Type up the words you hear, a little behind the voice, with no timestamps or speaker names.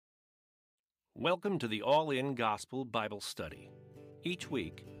Welcome to the All-In Gospel Bible Study. Each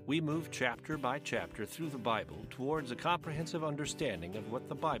week, we move chapter by chapter through the Bible towards a comprehensive understanding of what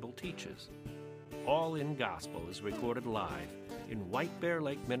the Bible teaches. All-In Gospel is recorded live in White Bear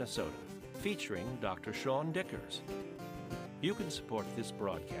Lake, Minnesota, featuring Dr. Sean Dickers. You can support this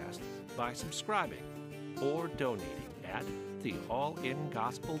broadcast by subscribing or donating at the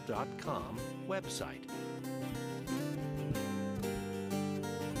allingospel.com website.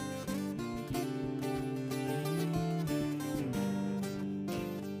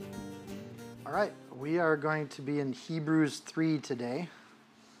 All right, we are going to be in Hebrews 3 today,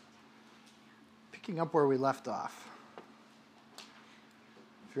 picking up where we left off.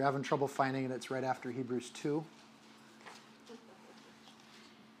 If you're having trouble finding it, it's right after Hebrews 2.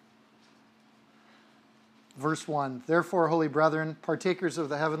 Verse 1, Therefore, holy brethren, partakers of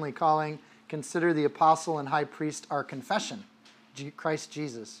the heavenly calling, consider the apostle and high priest our confession, Christ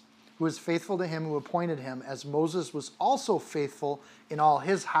Jesus, who is faithful to him who appointed him, as Moses was also faithful in all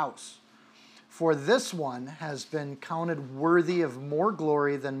his house. For this one has been counted worthy of more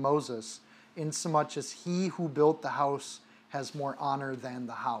glory than Moses, insomuch as he who built the house has more honor than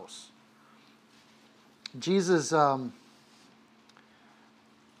the house. Jesus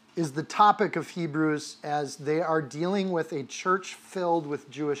is the topic of Hebrews as they are dealing with a church filled with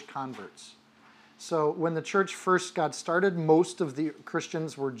Jewish converts. So when the church first got started, most of the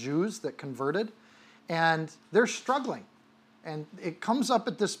Christians were Jews that converted, and they're struggling. And it comes up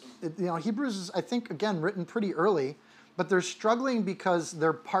at this, Hebrews is, I think, again, written pretty early, but they're struggling because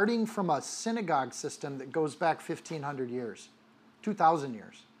they're parting from a synagogue system that goes back 1,500 years, 2,000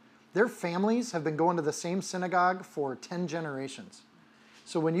 years. Their families have been going to the same synagogue for 10 generations.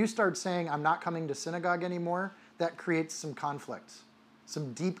 So when you start saying, I'm not coming to synagogue anymore, that creates some conflicts,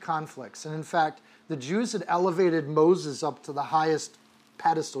 some deep conflicts. And in fact, the Jews had elevated Moses up to the highest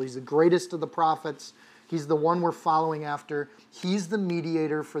pedestal. He's the greatest of the prophets. He's the one we're following after. He's the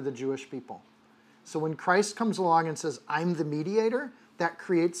mediator for the Jewish people. So when Christ comes along and says, I'm the mediator, that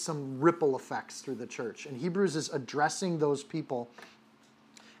creates some ripple effects through the church. And Hebrews is addressing those people.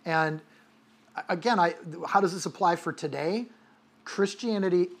 And again, how does this apply for today?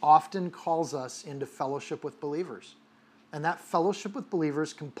 Christianity often calls us into fellowship with believers. And that fellowship with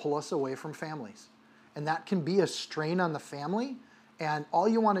believers can pull us away from families. And that can be a strain on the family. And all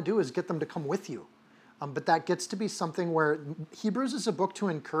you want to do is get them to come with you. But that gets to be something where Hebrews is a book to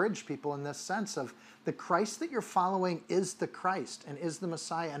encourage people in this sense of the Christ that you're following is the Christ and is the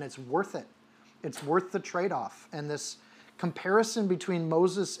Messiah, and it's worth it. It's worth the trade-off. And this comparison between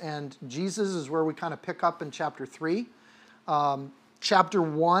Moses and Jesus is where we kind of pick up in chapter 3. Chapter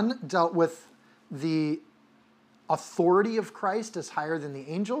 1 dealt with the authority of Christ as higher than the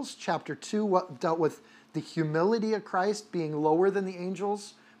angels. Chapter 2 dealt with the humility of Christ being lower than the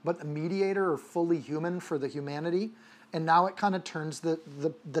angels, but a mediator or fully human for the humanity. And now it kind of turns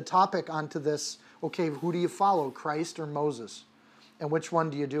the topic onto this, okay, who do you follow, Christ or Moses? And which one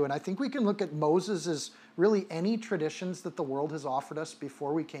do you do? And I think we can look at Moses as really any traditions that the world has offered us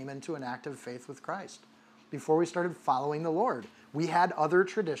before we came into an active faith with Christ, before we started following the Lord. We had other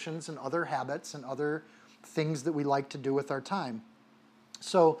traditions and other habits and other things that we like to do with our time.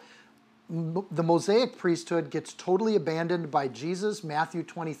 So the Mosaic priesthood gets totally abandoned by Jesus. Matthew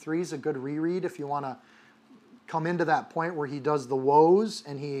 23 is a good reread if you want to come into that point where he does the woes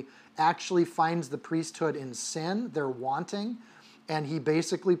and he actually finds the priesthood in sin. They're wanting. And he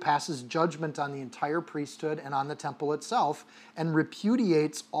basically passes judgment on the entire priesthood and on the temple itself and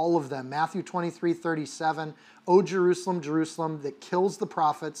repudiates all of them. Matthew 23:37, O Jerusalem, Jerusalem, that kills the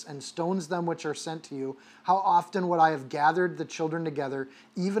prophets and stones them which are sent to you, how often would I have gathered the children together,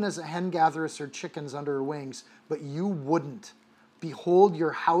 even as a hen gathereth her chickens under her wings, but you wouldn't. Behold,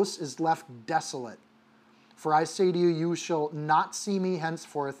 your house is left desolate. For I say to you, you shall not see me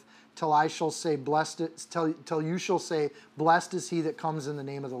henceforth, till I shall say, till you shall say, blessed is he that comes in the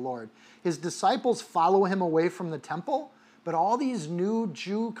name of the Lord. His disciples follow him away from the temple, but all these new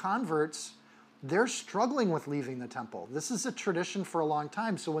Jew converts, they're struggling with leaving the temple. This is a tradition for a long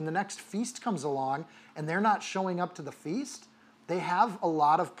time. So when the next feast comes along and they're not showing up to the feast, they have a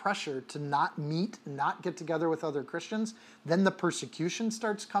lot of pressure to not meet, not get together with other Christians. Then the persecution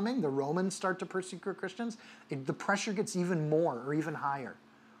starts coming. The Romans start to persecute Christians. The pressure gets even more or even higher.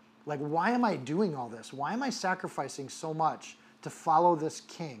 Like, why am I doing all this? Why am I sacrificing so much to follow this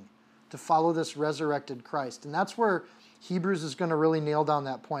king, to follow this resurrected Christ? And that's where Hebrews is going to really nail down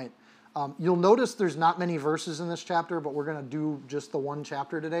that point. You'll notice there's not many verses in this chapter, but we're going to do just the one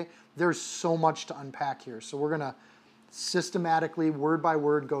chapter today. There's so much to unpack here. So we're going to systematically, word by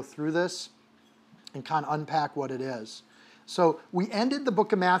word, go through this and kind of unpack what it is. So we ended the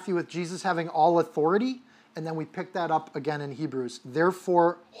book of Matthew with Jesus having all authority, and then we picked that up again in Hebrews.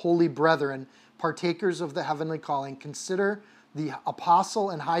 Therefore, holy brethren, partakers of the heavenly calling, consider the apostle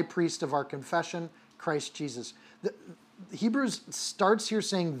and high priest of our confession, Christ Jesus. Hebrews starts here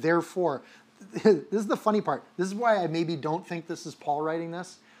saying, therefore. This is the funny part. This is why I maybe don't think this is Paul writing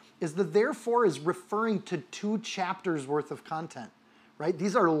this, is the therefore is referring to 2 chapters worth of content, right?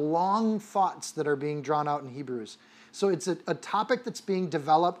 These are long thoughts that are being drawn out in Hebrews. So it's a topic that's being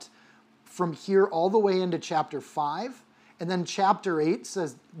developed from here all the way into chapter 5. And then chapter 8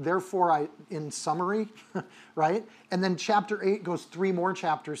 says, therefore, in summary, right? And then chapter 8 goes 3 more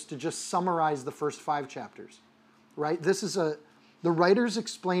chapters to just summarize the first 5 chapters, right? This is the writer's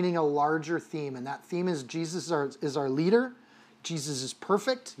explaining a larger theme, and that theme is Jesus is our leader. Jesus is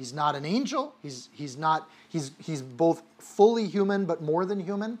perfect. He's not an angel. He's both fully human but more than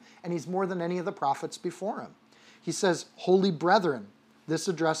human, and he's more than any of the prophets before him. He says, holy brethren. This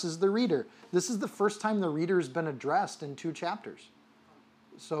addresses the reader. This is the first time the reader has been addressed in 2 chapters.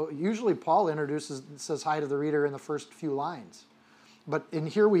 So usually Paul says hi to the reader in the first few lines. But in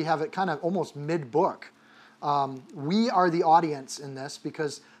here we have it kind of almost mid-book. We are the audience in this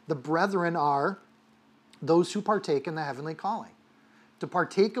because the brethren are those who partake in the heavenly calling. To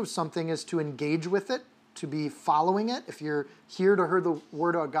partake of something is to engage with it, to be following it. If you're here to hear the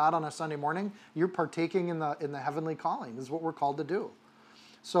word of God on a Sunday morning, you're partaking in the heavenly calling. This is what we're called to do.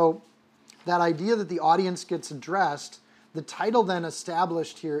 So that idea that the audience gets addressed, the title then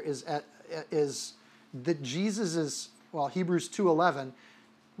established here is that Jesus is, Hebrews 2:11,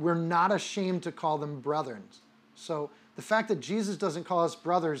 we're not ashamed to call them brethren. So the fact that Jesus doesn't call us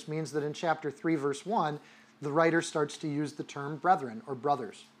brothers means that in chapter 3, verse 1, the writer starts to use the term brethren or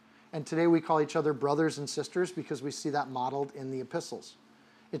brothers. And today we call each other brothers and sisters because we see that modeled in the epistles.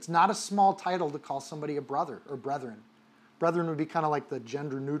 It's not a small title to call somebody a brother or brethren. Brethren would be kind of like the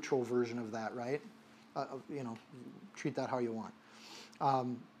gender-neutral version of that, right? Treat that how you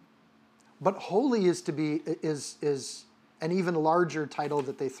want. But holy is an even larger title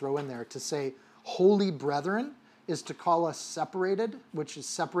that they throw in there. To say holy brethren is to call us separated, which is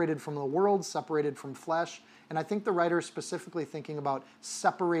separated from the world, separated from flesh. And I think the writer is specifically thinking about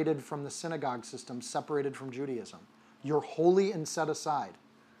separated from the synagogue system, separated from Judaism. You're holy and set aside.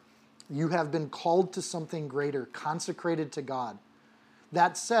 You have been called to something greater, consecrated to God.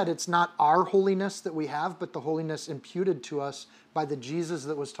 That said, it's not our holiness that we have, but the holiness imputed to us by the Jesus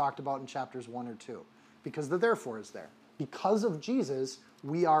that was talked about in chapters 1 or 2, because the therefore is there. Because of Jesus,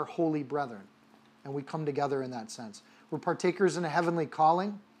 we are holy brethren, and we come together in that sense. We're partakers in a heavenly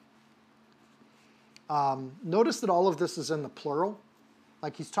calling. Notice that all of this is in the plural.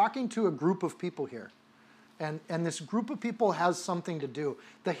 Like he's talking to a group of people here. And this group of people has something to do.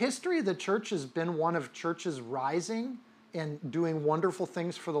 The history of the church has been one of churches rising and doing wonderful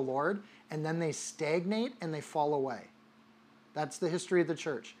things for the Lord, and then they stagnate and they fall away. That's the history of the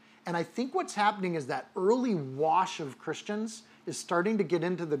church. And I think what's happening is that early wash of Christians is starting to get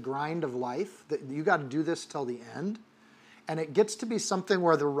into the grind of life, that you got to do this till the end. And it gets to be something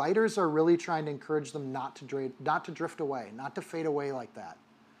where the writers are really trying to encourage them not to drift away, not to fade away like that.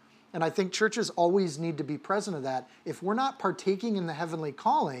 And I think churches always need to be present of that. If we're not partaking in the heavenly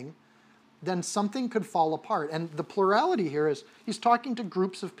calling, then something could fall apart. And the plurality here is he's talking to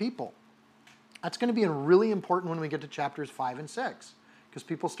groups of people. That's going to be really important when we get to chapters 5 and 6, because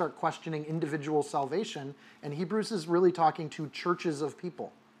people start questioning individual salvation, and Hebrews is really talking to churches of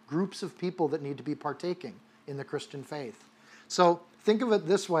people, groups of people that need to be partaking in the Christian faith. So think of it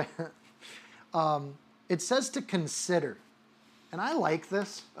this way. It says to consider. And I like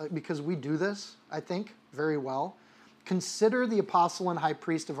this because we do this, I think, very well. Consider the apostle and high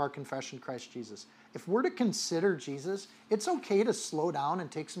priest of our confession, Christ Jesus. If we're to consider Jesus, it's okay to slow down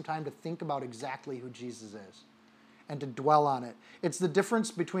and take some time to think about exactly who Jesus is and to dwell on it. It's the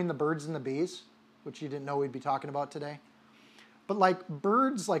difference between the birds and the bees, which you didn't know we'd be talking about today. But like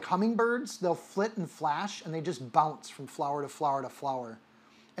birds, like hummingbirds, they'll flit and flash, and they just bounce from flower to flower to flower.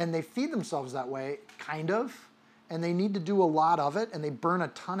 And they feed themselves that way, kind of, and they need to do a lot of it, and they burn a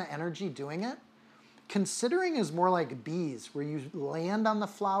ton of energy doing it. Considering is more like bees, where you land on the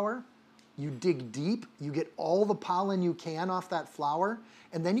flower, you dig deep, you get all the pollen you can off that flower,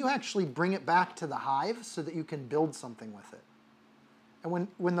 and then you actually bring it back to the hive so that you can build something with it. And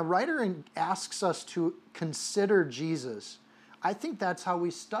when the writer asks us to consider Jesus, I think that's how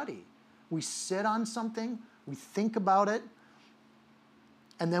we study. We sit on something, we think about it,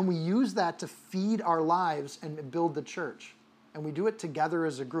 and then we use that to feed our lives and build the church. And we do it together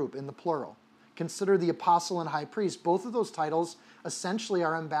as a group, in the plural. Consider the apostle and high priest. Both of those titles essentially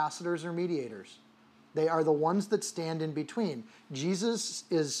are ambassadors or mediators. They are the ones that stand in between. Jesus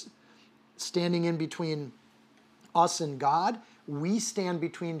is standing in between us and God. We stand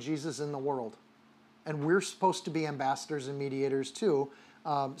between Jesus and the world. And we're supposed to be ambassadors and mediators too.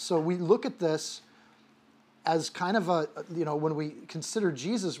 So we look at this as kind of when we consider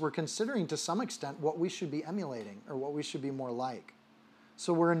Jesus, we're considering to some extent what we should be emulating or what we should be more like.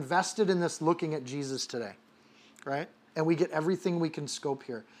 So we're invested in this looking at Jesus today, right? And we get everything we can scope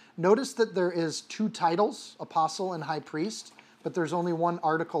here. Notice that there is 2 titles, apostle and high priest, but there's only one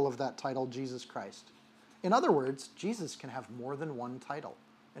article of that title, Jesus Christ. In other words, Jesus can have more than one title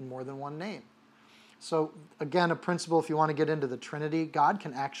and more than one name. So again, a principle, if you want to get into the Trinity, God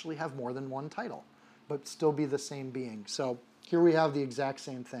can actually have more than one title, but still be the same being. So here we have the exact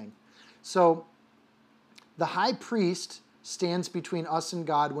same thing. So the high priest stands between us and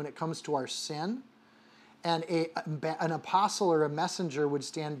God when it comes to our sin, and an apostle or a messenger would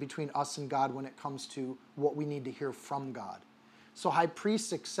stand between us and God when it comes to what we need to hear from God. So high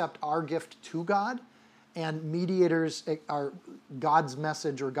priests accept our gift to God, and mediators are God's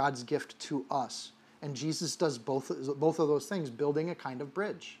message or God's gift to us. And Jesus does both of those things, building a kind of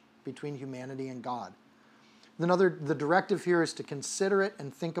bridge between humanity and God. The directive here is to consider it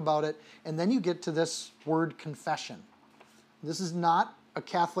and think about it, and then you get to this word confession. This is not a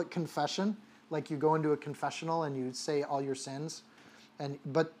Catholic confession, like you go into a confessional and you say all your sins,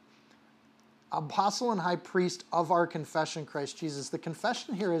 but apostle and high priest of our confession, Christ Jesus. The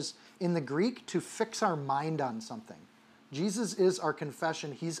confession here is in the Greek to fix our mind on something. Jesus is our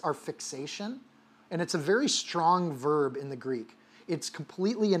confession. He's our fixation. And it's a very strong verb in the Greek. It's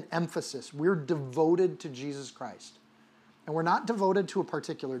completely an emphasis. We're devoted to Jesus Christ. And we're not devoted to a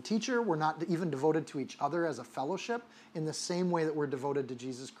particular teacher. We're not even devoted to each other as a fellowship in the same way that we're devoted to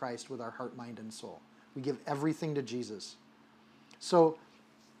Jesus Christ with our heart, mind, and soul. We give everything to Jesus. So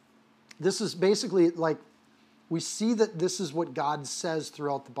this is basically like, we see that this is what God says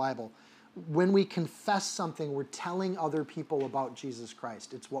throughout the Bible. When we confess something, we're telling other people about Jesus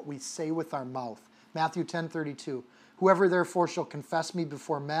Christ. It's what we say with our mouth. Matthew 10:32, whoever therefore shall confess me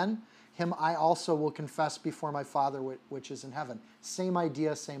before men, him I also will confess before my Father which is in heaven. Same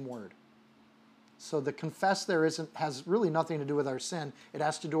idea, same word. So the confess there has really nothing to do with our sin. It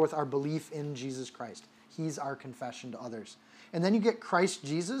has to do with our belief in Jesus Christ. He's our confession to others. And then you get Christ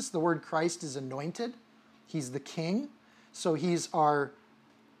Jesus. The word Christ is anointed. He's the king. So he's our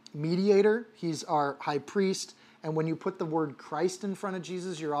mediator. He's our high priest. And when you put the word Christ in front of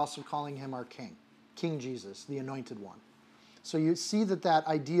Jesus, you're also calling him our king. King Jesus, the anointed one. So you see that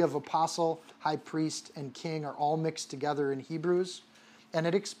idea of apostle, high priest, and king are all mixed together in Hebrews, and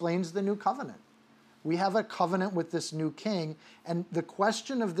it explains the new covenant. We have a covenant with this new king, and the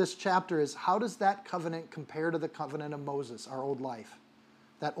question of this chapter is, how does that covenant compare to the covenant of Moses, our old life,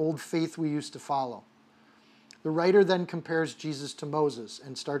 that old faith we used to follow? The writer then compares Jesus to Moses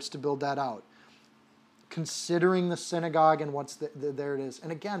and starts to build that out, considering the synagogue and there it is.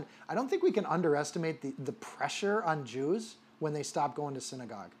 And again, I don't think we can underestimate the pressure on Jews when they stop going to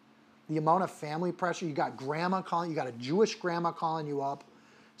synagogue. The amount of family pressure. You got you got a Jewish grandma calling you up,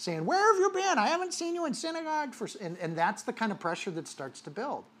 saying, where have you been? I haven't seen you in synagogue. And that's the kind of pressure that starts to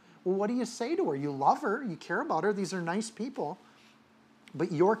build. Well, what do you say to her? You love her. You care about her. These are nice people.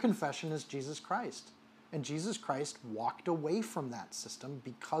 But your confession is Jesus Christ. And Jesus Christ walked away from that system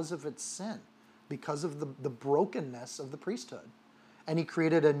because of its sin, because of the brokenness of the priesthood. And he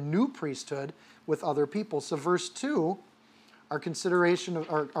created a new priesthood with other people. So verse 2, our consideration of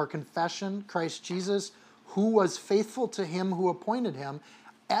our confession, Christ Jesus, who was faithful to him who appointed him,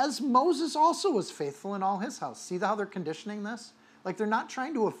 as Moses also was faithful in all his house. See how they're conditioning this? Like, they're not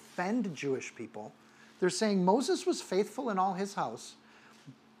trying to offend Jewish people. They're saying Moses was faithful in all his house,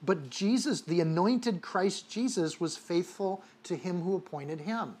 but Jesus, the anointed Christ Jesus, was faithful to him who appointed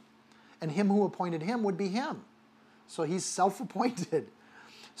him. And him who appointed him would be him. So he's self-appointed.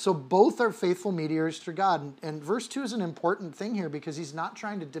 So both are faithful mediators to God. And verse 2 is an important thing here because he's not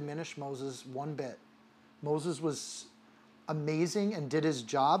trying to diminish Moses one bit. Moses was amazing and did his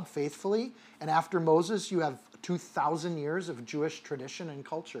job faithfully. And after Moses, you have 2,000 years of Jewish tradition and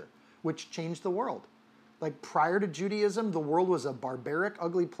culture, which changed the world. Like, prior to Judaism, the world was a barbaric,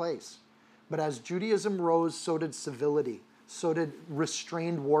 ugly place. But as Judaism rose, so did civility. So did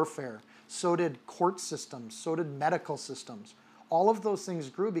restrained warfare. So did court systems. So did medical systems. All of those things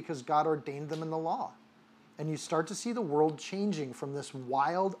grew because God ordained them in the law. And you start to see the world changing from this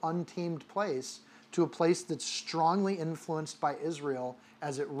wild, untamed place to a place that's strongly influenced by Israel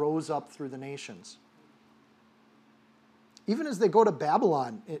as it rose up through the nations. Even as they go to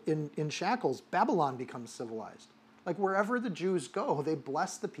Babylon in shackles, Babylon becomes civilized. Like, wherever the Jews go, they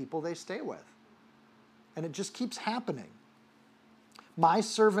bless the people they stay with. And it just keeps happening. My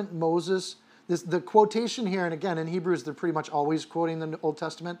servant Moses, the quotation here, and again, in Hebrews, they're pretty much always quoting the Old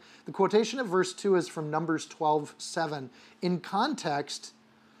Testament. The quotation of verse 2 is from Numbers 12:7. In context,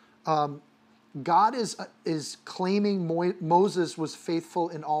 God is claiming Moses was faithful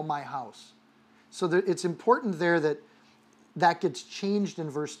in all my house. So it's important there that gets changed in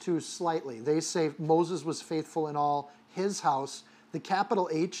verse 2 slightly. They say Moses was faithful in all his house. The capital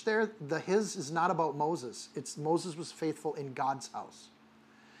H there, the his is not about Moses. It's Moses was faithful in God's house.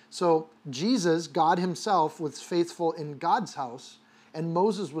 So Jesus, God himself, was faithful in God's house, and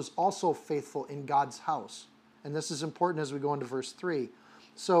Moses was also faithful in God's house. And this is important as we go into verse 3.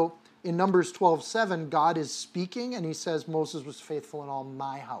 So in Numbers 12:7, God is speaking, and he says Moses was faithful in all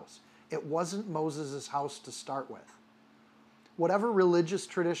my house. It wasn't Moses' house to start with. Whatever religious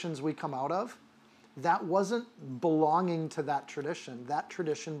traditions we come out of, that wasn't belonging to that tradition. That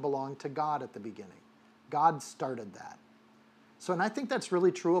tradition belonged to God at the beginning. God started that. So, and I think that's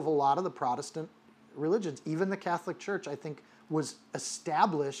really true of a lot of the Protestant religions. Even the Catholic Church, I think, was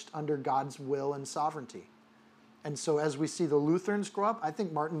established under God's will and sovereignty. And so as we see the Lutherans grow up, I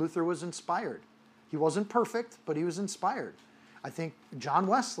think Martin Luther was inspired. He wasn't perfect, but he was inspired. I think John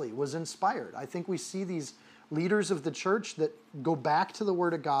Wesley was inspired. I think we see these leaders of the church that go back to the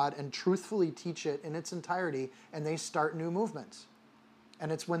Word of God and truthfully teach it in its entirety, and they start new movements.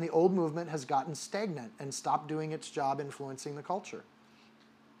 And it's when the old movement has gotten stagnant and stopped doing its job influencing the culture.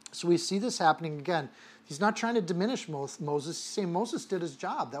 So we see this happening again. He's not trying to diminish Moses. He's saying Moses did his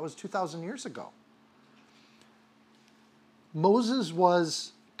job. That was 2,000 years ago. Moses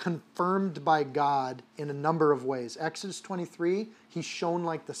was confirmed by God in a number of ways. Exodus 23, he's shone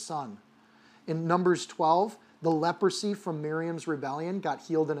like the sun. In Numbers 12, the leprosy from Miriam's rebellion got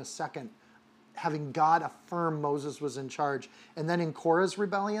healed in a second, having God affirm Moses was in charge. And then in Korah's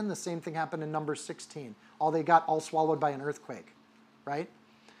rebellion, the same thing happened in Numbers 16. They got all swallowed by an earthquake, right?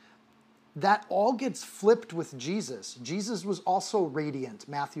 That all gets flipped with Jesus. Jesus was also radiant,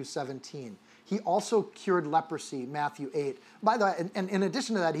 Matthew 17. He also cured leprosy, Matthew 8. By the way, and in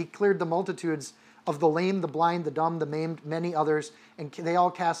addition to that, he cleared the multitudes of the lame, the blind, the dumb, the maimed, many others, and they all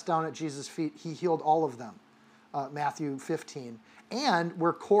cast down at Jesus' feet. He healed all of them, Matthew 15. And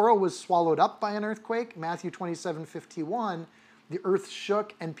where Korah was swallowed up by an earthquake, Matthew 27:51, the earth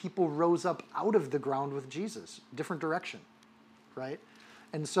shook and people rose up out of the ground with Jesus. Different direction, right?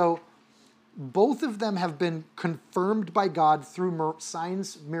 And so both of them have been confirmed by God through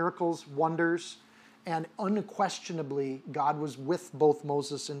signs, miracles, wonders, and unquestionably, God was with both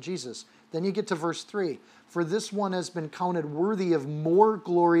Moses and Jesus. Then you get to verse 3. For this one has been counted worthy of more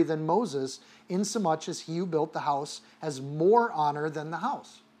glory than Moses, insomuch as he who built the house has more honor than the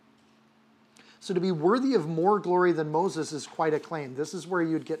house. So to be worthy of more glory than Moses is quite a claim. This is where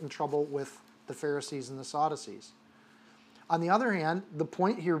you'd get in trouble with the Pharisees and the Sadducees. On the other hand, the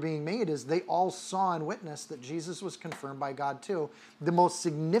point here being made is they all saw and witnessed that Jesus was confirmed by God too. The most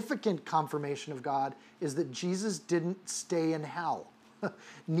significant confirmation of God is that Jesus didn't stay in hell.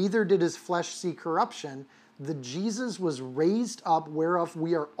 Neither did his flesh see corruption. The Jesus was raised up, whereof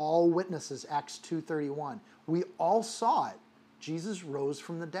we are all witnesses, Acts 2:31. We all saw it. Jesus rose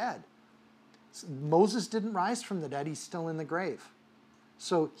from the dead. Moses didn't rise from the dead. He's still in the grave.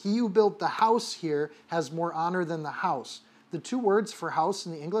 So he who built the house here has more honor than the house. The two words for house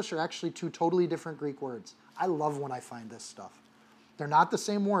in the English are actually two totally different Greek words. I love when I find this stuff. They're not the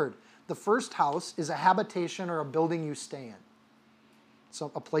same word. The first house is a habitation or a building you stay in.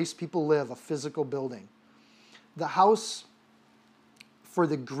 So a place people live, a physical building. The house for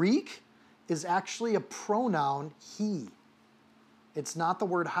the Greek is actually a pronoun he. It's not the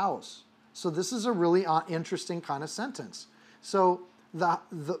word house. So this is a really interesting kind of sentence. So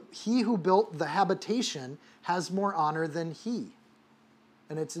he who built the habitation has more honor than he.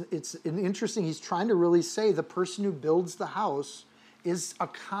 And it's interesting, he's trying to really say the person who builds the house is a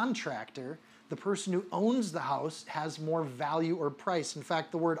contractor. The person who owns the house has more value or price. In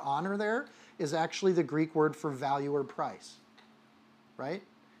fact, the word honor there is actually the Greek word for value or price, right?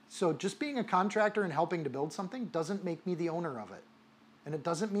 So just being a contractor and helping to build something doesn't make me the owner of it. And it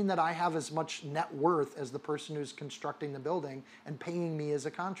doesn't mean that I have as much net worth as the person who's constructing the building and paying me as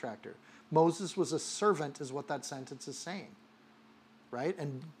a contractor. Moses was a servant is what that sentence is saying, right?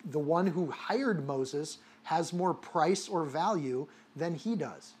 And the one who hired Moses has more price or value than he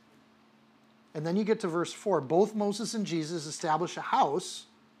does. And then you get to verse 4. Both Moses and Jesus establish a house,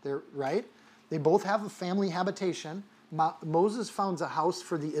 right? They both have a family habitation. Moses founds a house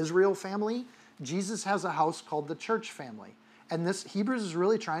for the Israel family. Jesus has a house called the church family. And this Hebrews is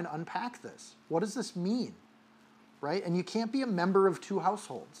really trying to unpack this. What does this mean? right? And you can't be a member of two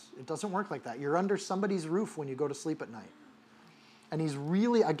households. It doesn't work like that. You're under somebody's roof when you go to sleep at night. And he's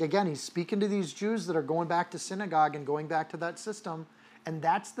really, again, he's speaking to these Jews that are going back to synagogue and going back to that system. And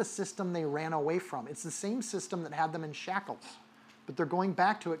that's the system they ran away from. It's the same system that had them in shackles. But they're going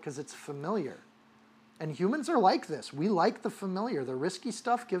back to it because it's familiar. And humans are like this. We like the familiar. The risky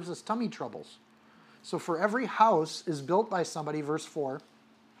stuff gives us tummy troubles. So for every house is built by somebody, verse 4,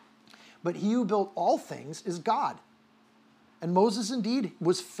 but he who built all things is God. And Moses indeed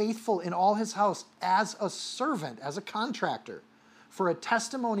was faithful in all his house as a servant, as a contractor, for a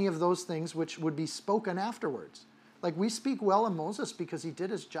testimony of those things which would be spoken afterwards. Like we speak well of Moses because he did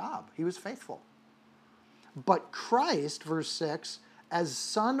his job. He was faithful. But Christ, verse 6, as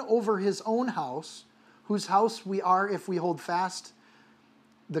son over his own house, whose house we are if we hold fast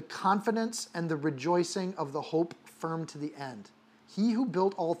the confidence and the rejoicing of the hope firm to the end. He who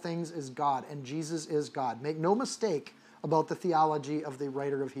built all things is God, and Jesus is God. Make no mistake about the theology of the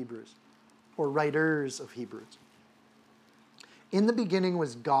writer of Hebrews, or writers of Hebrews. In the beginning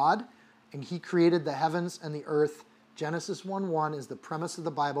was God, and he created the heavens and the earth. Genesis 1:1 is the premise of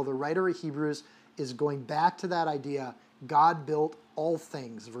the Bible. The writer of Hebrews is going back to that idea. God built all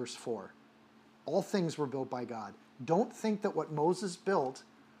things, verse 4. All things were built by God. Don't think that what Moses built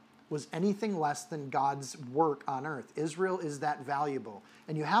was anything less than God's work on earth. Israel is that valuable.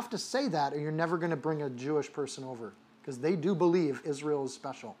 And you have to say that or you're never going to bring a Jewish person over, because they do believe Israel is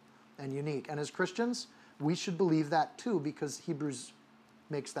special and unique. And as Christians, we should believe that too, because Hebrews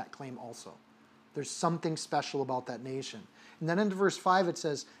makes that claim also. There's something special about that nation. And then into verse 5 it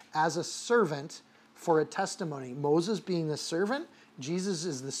says, as a servant for a testimony. Moses being the servant, Jesus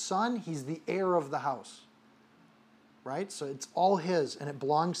is the son, he's the heir of the house. Right? So it's all his and it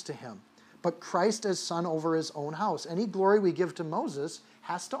belongs to him. But Christ as son over his own house. Any glory we give to Moses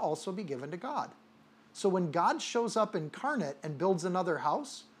has to also be given to God. So when God shows up incarnate and builds another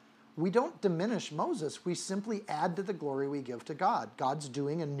house, we don't diminish Moses. We simply add to the glory we give to God. God's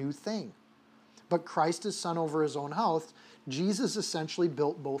doing a new thing. But Christ is son over his own house. Jesus essentially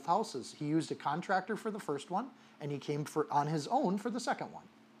built both houses. He used a contractor for the first one, and he came on his own for the second one.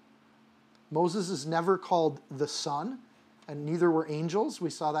 Moses is never called the son, and neither were angels. We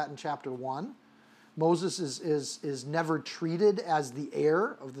saw that in chapter 1. Moses is never treated as the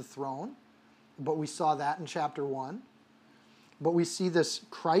heir of the throne, but we saw that in chapter 1. But we see this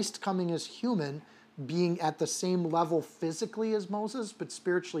Christ coming as human, being at the same level physically as Moses, but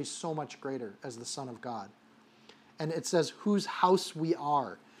spiritually so much greater as the Son of God. And it says, whose house we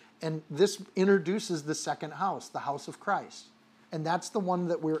are. And this introduces the second house, the house of Christ. And that's the one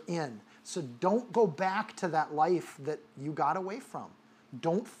that we're in. So don't go back to that life that you got away from.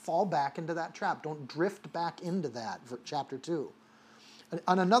 Don't fall back into that trap. Don't drift back into that, for chapter 2.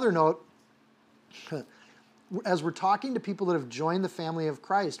 On another note, as we're talking to people that have joined the family of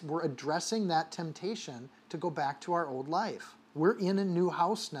Christ, we're addressing that temptation to go back to our old life. We're in a new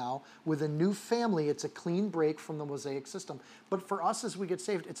house now with a new family. It's a clean break from the Mosaic system. But for us as we get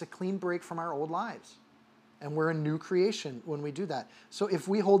saved, it's a clean break from our old lives. And we're a new creation when we do that. So if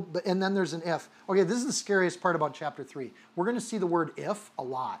we hold, and then there's an if. Okay, this is the scariest part about chapter 3. We're going to see the word if a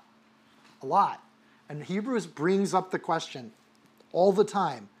lot. A lot. And Hebrews brings up the question all the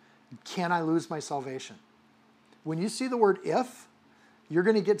time, can I lose my salvation? When you see the word if, you're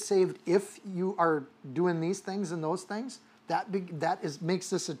going to get saved if you are doing these things and those things. Makes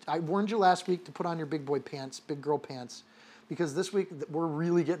this, I warned you last week to put on your big boy pants, big girl pants, because this week we're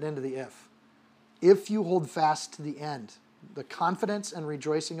really getting into the if. If you hold fast to the end, the confidence and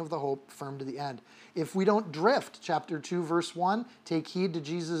rejoicing of the hope firm to the end. If we don't drift, chapter 2, verse 1, take heed to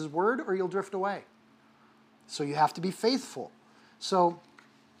Jesus' word or you'll drift away. So you have to be faithful. So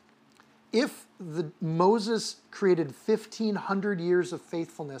if Moses created 1,500 years of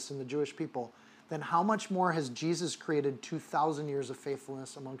faithfulness in the Jewish people, then how much more has Jesus created 2,000 years of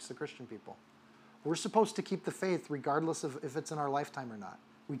faithfulness amongst the Christian people? We're supposed to keep the faith regardless of if it's in our lifetime or not.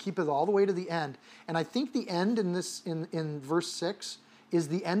 We keep it all the way to the end. And I think the end in verse 6 is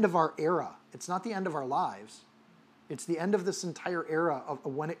the end of our era. It's not the end of our lives. It's the end of this entire era of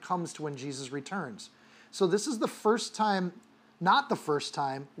when it comes to when Jesus returns. So this is the first time, not the first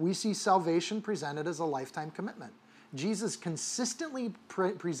time, we see salvation presented as a lifetime commitment. Jesus consistently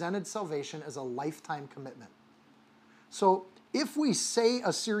presented salvation as a lifetime commitment. So if we say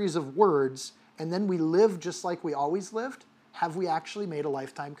a series of words and then we live just like we always lived, have we actually made a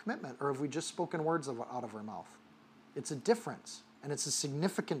lifetime commitment, or have we just spoken words out of our mouth? It's a difference, and it's a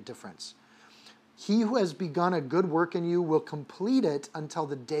significant difference. He who has begun a good work in you will complete it until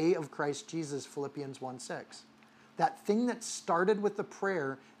the day of Christ Jesus, Philippians 1:6. That thing that started with the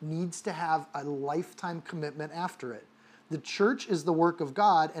prayer needs to have a lifetime commitment after it. The church is the work of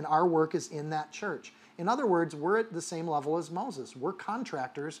God, and our work is in that church. In other words, we're at the same level as Moses. We're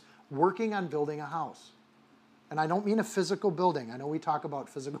contractors working on building a house. And I don't mean a physical building. I know we talk about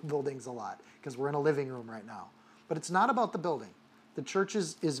physical buildings a lot because we're in a living room right now. But it's not about the building. The church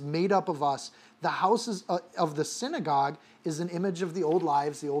is made up of us. The house of the synagogue is an image of the old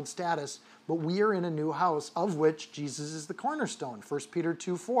lives, the old status, but we are in a new house of which Jesus is the cornerstone. 1 Peter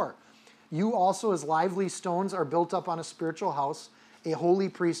 2:4. You also as lively stones are built up on a spiritual house, a holy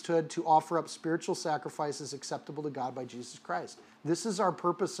priesthood to offer up spiritual sacrifices acceptable to God by Jesus Christ. This is our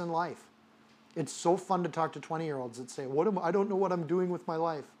purpose in life. It's so fun to talk to 20-year-olds that say, I don't know what I'm doing with my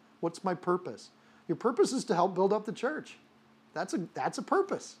life. What's my purpose? Your purpose is to help build up the church. That's a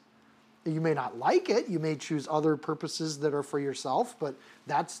purpose. You may not like it. You may choose other purposes that are for yourself, but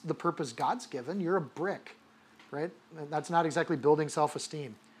that's the purpose God's given. You're a brick, right? That's not exactly building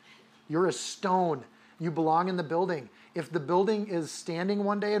self-esteem. You're a stone. You belong in the building. If the building is standing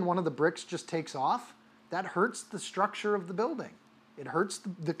one day and one of the bricks just takes off, that hurts the structure of the building. It hurts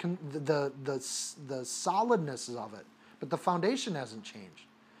the solidness of it, but the foundation hasn't changed.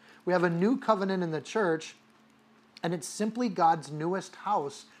 We have a new covenant in the church, and it's simply God's newest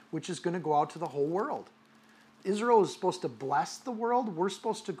house, which is going to go out to the whole world. Israel is supposed to bless the world. We're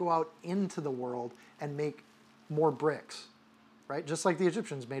supposed to go out into the world and make more bricks, right? Just like the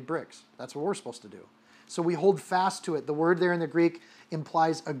Egyptians made bricks. That's what we're supposed to do. So we hold fast to it. The word there in the Greek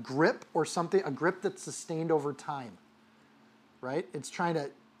implies a grip or something, a grip that's sustained over time, right? It's trying to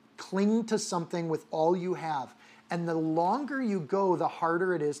cling to something with all you have. And the longer you go, the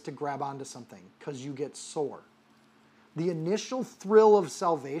harder it is to grab onto something because you get sore. The initial thrill of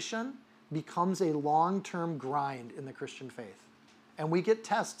salvation becomes a long-term grind in the Christian faith. And we get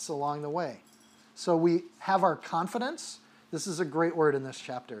tests along the way. So we have our confidence. This is a great word in this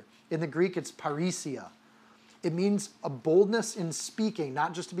chapter. In the Greek, it's parisia. It means a boldness in speaking,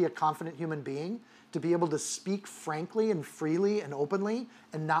 not just to be a confident human being, to be able to speak frankly and freely and openly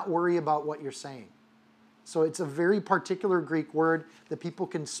and not worry about what you're saying. So it's a very particular Greek word that people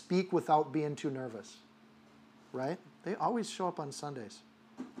can speak without being too nervous, right? They always show up on Sundays.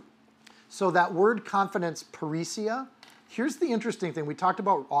 So that word confidence, parisia, here's the interesting thing. We talked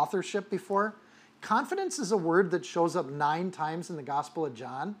about authorship before. Confidence is a word that shows up 9 times in the Gospel of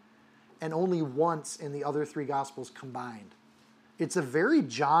John and only once in the other 3 Gospels combined. It's a very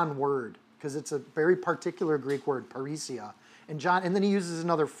John word because it's a very particular Greek word, parisia. And then he uses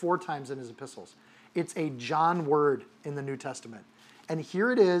another 4 times in his epistles. It's a John word in the New Testament. And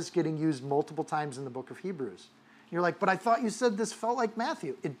here it is getting used multiple times in the book of Hebrews. You're like, but I thought you said this felt like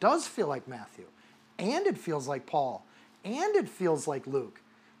Matthew. It does feel like Matthew. And it feels like Paul. And it feels like Luke.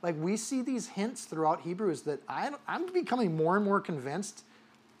 Like we see these hints throughout Hebrews that I'm becoming more and more convinced,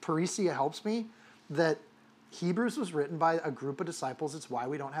 parisia helps me, that Hebrews was written by a group of disciples. It's why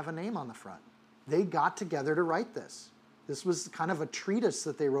we don't have a name on the front. They got together to write this. This was kind of a treatise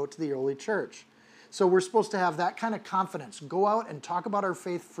that they wrote to the early church. So we're supposed to have that kind of confidence. Go out and talk about our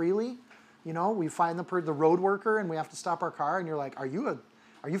faith freely. You know, we find the road worker and we have to stop our car and you're like, are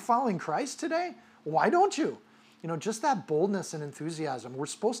you following Christ today? Why don't you? You know, just that boldness and enthusiasm. We're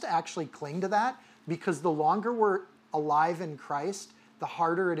supposed to actually cling to that because the longer we're alive in Christ, the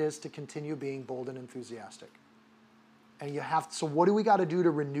harder it is to continue being bold and enthusiastic. And so what do we got to do to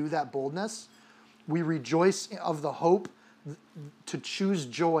renew that boldness? We rejoice of the hope to choose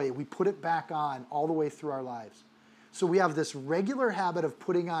joy. We put it back on all the way through our lives. So we have this regular habit of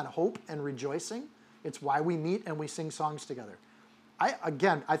putting on hope and rejoicing. It's why we meet and we sing songs together.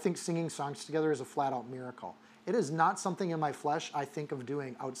 I think singing songs together is a flat-out miracle. It is not something in my flesh I think of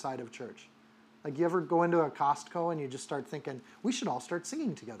doing outside of church. Like you ever go into a Costco and you just start thinking, we should all start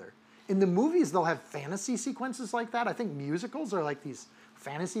singing together. In the movies, they'll have fantasy sequences like that. I think musicals are like these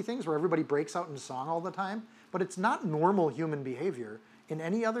fantasy things where everybody breaks out in song all the time. But it's not normal human behavior in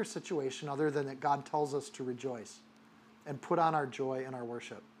any other situation other than that God tells us to rejoice and put on our joy and our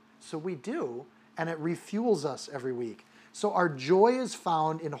worship. So we do, and it refuels us every week. So our joy is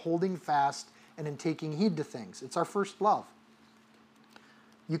found in holding fast and in taking heed to things. It's our first love.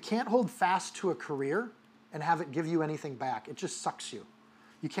 You can't hold fast to a career and have it give you anything back. It just sucks you.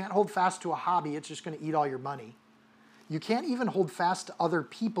 You can't hold fast to a hobby. It's just going to eat all your money. You can't even hold fast to other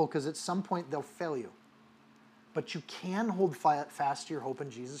people because at some point they'll fail you. But you can hold fast to your hope in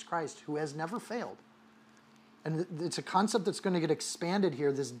Jesus Christ, who has never failed. And it's a concept that's going to get expanded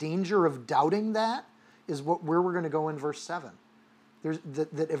here. This danger of doubting that is where we're going to go in verse 7.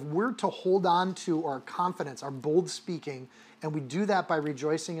 That if we're to hold on to our confidence, our bold speaking, and we do that by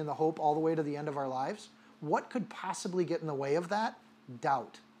rejoicing in the hope all the way to the end of our lives, What could possibly get in the way of that?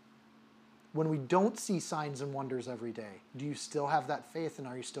 Doubt. When we don't see signs and wonders every day, do you still have that faith and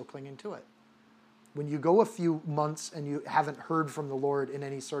are you still clinging to it? When you go a few months and you haven't heard from the Lord in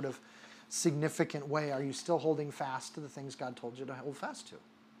any sort of significant way, are you still holding fast to the things God told you to hold fast to?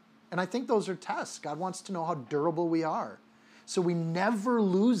 And I think those are tests. God wants to know how durable we are. So we never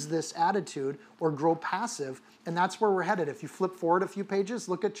lose this attitude or grow passive, and that's where we're headed. If you flip forward a few pages,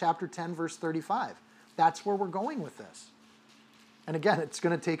 look at chapter 10, verse 35. That's where we're going with this. And again, it's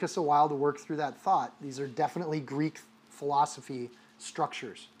going to take us a while to work through that thought. These are definitely Greek philosophy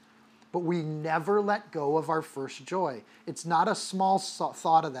structures. But we never let go of our first joy. It's not a small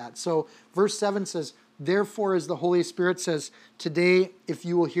thought of that. So verse 7 says, therefore, as the Holy Spirit says, today, if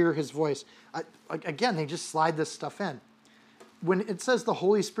you will hear his voice. Again, they just slide this stuff in. When it says the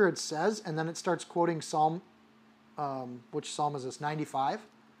Holy Spirit says, and then it starts quoting Psalm, which Psalm is this, 95?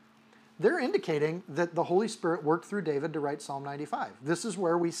 They're indicating that the Holy Spirit worked through David to write Psalm 95. This is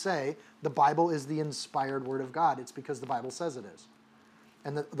where we say the Bible is the inspired word of God. It's because the Bible says it is.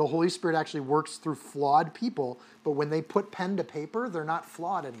 And the Holy Spirit actually works through flawed people, but when they put pen to paper, they're not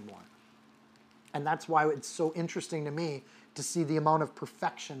flawed anymore. And that's why it's so interesting to me to see the amount of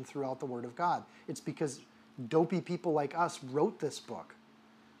perfection throughout the Word of God. It's because dopey people like us wrote this book,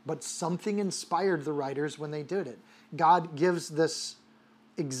 but something inspired the writers when they did it. God gives this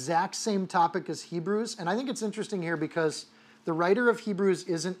exact same topic as Hebrews, and I think it's interesting here because the writer of Hebrews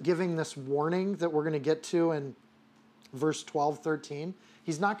isn't giving this warning that we're going to get to in verse 12, 13.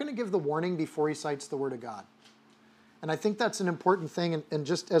 He's not going to give the warning before he cites the Word of God. And I think that's an important thing, and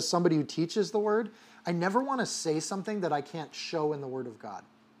just as somebody who teaches the Word, I never want to say something that I can't show in the Word of God.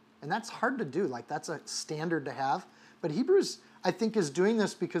 And that's hard to do. Like, that's a standard to have. But Hebrews, I think, is doing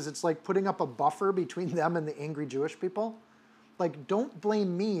this because it's like putting up a buffer between them and the angry Jewish people. Like, don't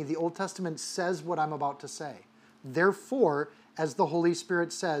blame me. The Old Testament says what I'm about to say. Therefore, as the Holy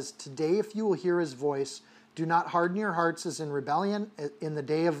Spirit says, today if you will hear his voice, do not harden your hearts as in rebellion in the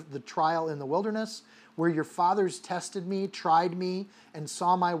day of the trial in the wilderness, where your fathers tested me, tried me, and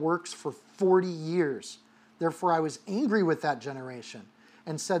saw my works for 40 years. Therefore I was angry with that generation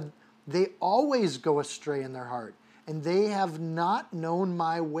and said, they always go astray in their heart, and they have not known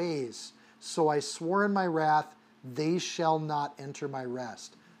my ways. So I swore in my wrath, they shall not enter my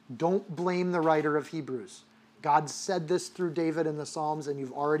rest. Don't blame the writer of Hebrews. God said this through David in the Psalms, and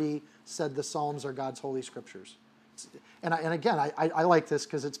you've already said the Psalms are God's holy scriptures. And again, I like this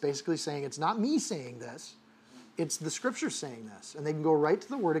because it's basically saying it's not me saying this, it's the scriptures saying this. And they can go right to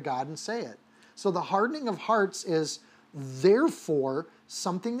the Word of God and say it. So the hardening of hearts is therefore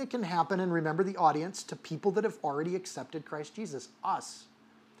something that can happen, and remember the audience, to people that have already accepted Christ Jesus, us.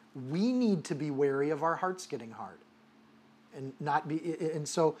 We need to be wary of our hearts getting hard. And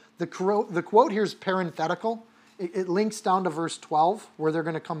so the quote here is parenthetical. It links down to verse 12, where they're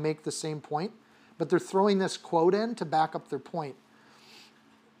going to come make the same point, but they're throwing this quote in to back up their point.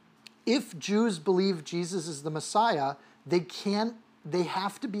 If Jews believe Jesus is the Messiah, they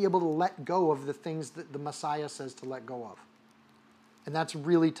have to be able to let go of the things that the Messiah says to let go of. And that's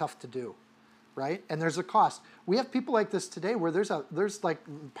really tough to do, right? And there's a cost. We have people like this today where there's like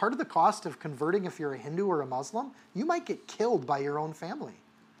part of the cost of converting, if you're a Hindu or a Muslim, you might get killed by your own family.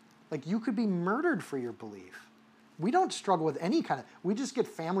 Like, you could be murdered for your belief. We don't struggle with any we just get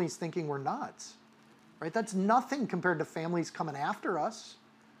families thinking we're nuts, right? That's nothing compared to families coming after us.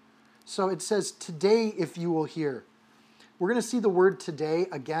 So it says, today if you will hear. We're going to see the word today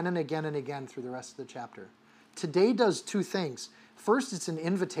again and again and again through the rest of the chapter. Today does two things. First, it's an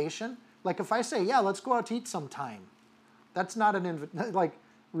invitation. Like if I say, yeah, let's go out to eat sometime. That's not an invitation. Like,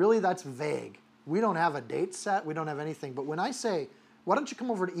 really, that's vague. We don't have a date set. We don't have anything. But when I say, why don't you come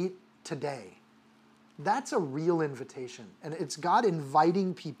over to eat today? That's a real invitation. And it's God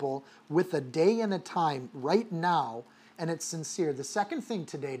inviting people with a day and a time right now, and it's sincere. The second thing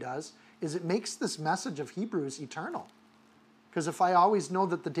today does is it makes this message of Hebrews eternal. Because if I always know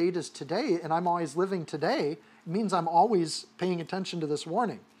that the date is today and I'm always living today, it means I'm always paying attention to this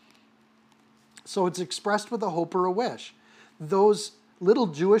warning. So it's expressed with a hope or a wish. Those little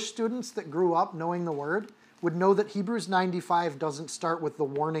Jewish students that grew up knowing the word would know that Hebrews 95 doesn't start with the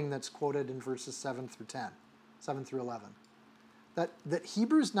warning that's quoted in verses 7 through 11. That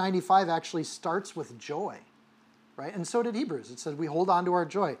Hebrews 95 actually starts with joy, right? And so did Hebrews. It said we hold on to our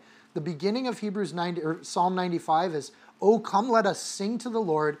joy. The beginning of Psalm 95 is, "Oh, come, let us sing to the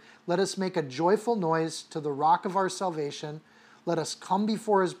Lord. Let us make a joyful noise to the rock of our salvation. Let us come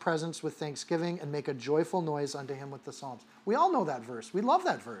before his presence with thanksgiving and make a joyful noise unto him with the psalms." We all know that verse. We love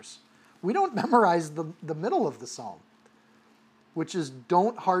that verse. We don't memorize the middle of the psalm, which is,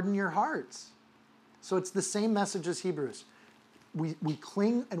 don't harden your hearts. So it's the same message as Hebrews. We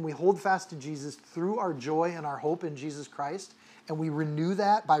cling and we hold fast to Jesus through our joy and our hope in Jesus Christ, and we renew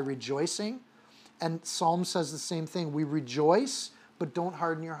that by rejoicing. And Psalm says the same thing. We rejoice, but don't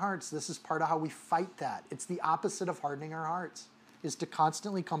harden your hearts. This is part of how we fight that. It's the opposite of hardening our hearts, is to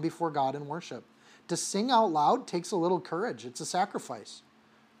constantly come before God and worship. To sing out loud takes a little courage. It's a sacrifice.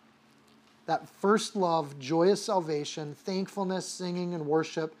 That first love, joy of salvation, thankfulness, singing, and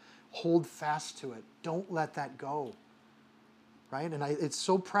worship, hold fast to it. Don't let that go. Right? And it's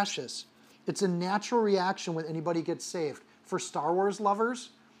so precious. It's a natural reaction when anybody gets saved. For Star Wars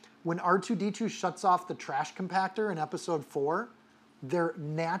lovers, when R2-D2 shuts off the trash compactor in episode 4, their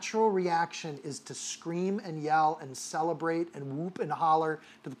natural reaction is to scream and yell and celebrate and whoop and holler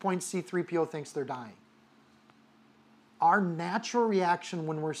to the point C-3PO thinks they're dying. Our natural reaction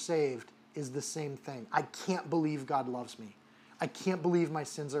when we're saved is the same thing. I can't believe God loves me. I can't believe my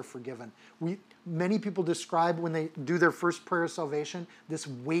sins are forgiven. Many people describe when they do their first prayer of salvation, this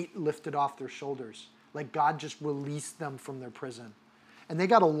weight lifted off their shoulders, like God just released them from their prison. And they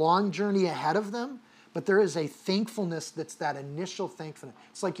got a long journey ahead of them, but there is a thankfulness that's that initial thankfulness.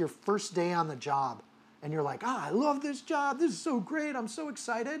 It's like your first day on the job, and you're like, I love this job. This is so great. I'm so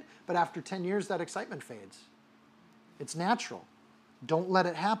excited. But after 10 years, that excitement fades. It's natural. Don't let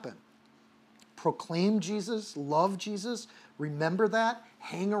it happen. Proclaim Jesus, love Jesus, remember that,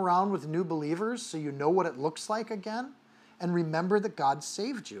 hang around with new believers so you know what it looks like again, and remember that God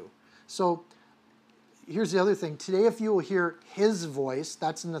saved you. So here's the other thing. Today, if you will hear his voice,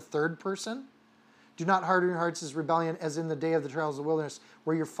 that's in the third person. Do not harden your hearts as rebellion as in the day of the trials of the wilderness,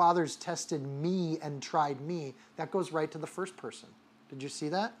 where your fathers tested me and tried me. That goes right to the first person. Did you see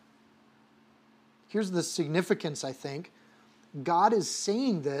that? Here's the significance, I think. God is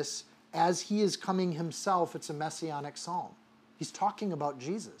saying this as he is coming himself. It's a messianic psalm. He's talking about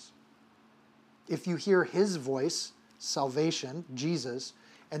Jesus. If you hear his voice, salvation, Jesus,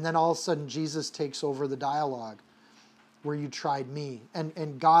 and then all of a sudden Jesus takes over the dialogue, where you tried me.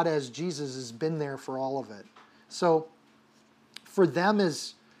 And God as Jesus has been there for all of it. So for them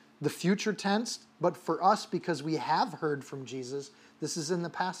is the future tense, but for us, because we have heard from Jesus, this is in the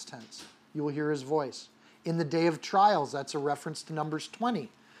past tense. You will hear his voice. In the day of trials, that's a reference to Numbers 20.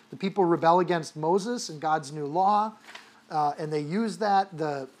 The people rebel against Moses and God's new law, and they use that.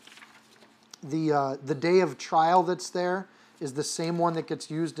 The day of trial that's there is the same one that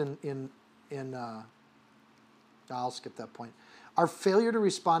gets used in I'll skip that point. Our failure to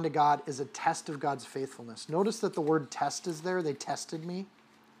respond to God is a test of God's faithfulness. Notice that the word test is there. They tested me.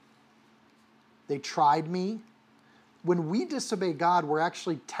 They tried me. When we disobey God, we're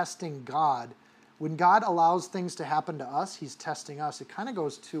actually testing God. When God allows things to happen to us, he's testing us. It kind of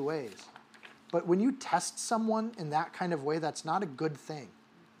goes two ways. But when you test someone in that kind of way, that's not a good thing.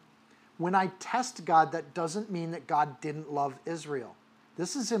 When I test God, that doesn't mean that God didn't love Israel.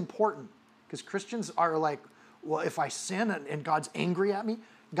 This is important because Christians are like, well, if I sin and God's angry at me,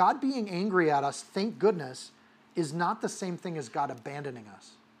 God being angry at us, thank goodness, is not the same thing as God abandoning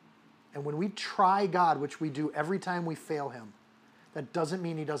us. And when we try God, which we do every time we fail him, that doesn't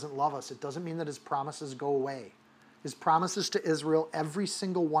mean he doesn't love us. It doesn't mean that his promises go away. His promises to Israel, every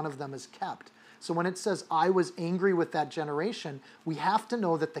single one of them is kept. So when it says, I was angry with that generation, we have to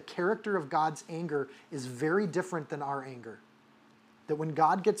know that the character of God's anger is very different than our anger. That when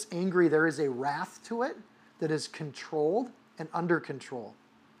God gets angry, there is a wrath to it that is controlled and under control.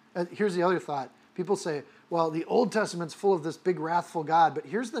 Here's the other thought. People say, well, the Old Testament's full of this big wrathful God, but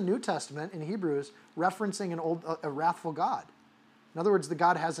here's the New Testament in Hebrews referencing a wrathful God. In other words, the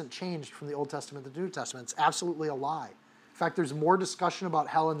God hasn't changed from the Old Testament to the New Testament. It's absolutely a lie. In fact, there's more discussion about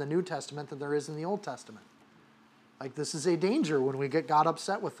hell in the New Testament than there is in the Old Testament. Like, this is a danger when we get God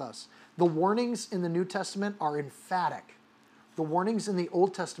upset with us. The warnings in the New Testament are emphatic. The warnings in the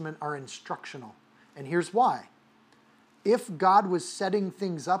Old Testament are instructional. And here's why. If God was setting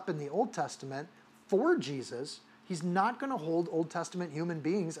things up in the Old Testament for Jesus, he's not going to hold Old Testament human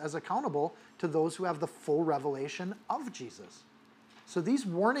beings as accountable to those who have the full revelation of Jesus. So these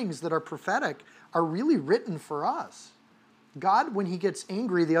warnings that are prophetic are really written for us. God, when he gets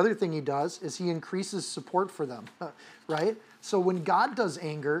angry, the other thing he does is he increases support for them, right? So when God does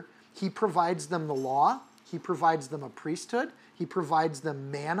anger, he provides them the law, he provides them a priesthood, he provides them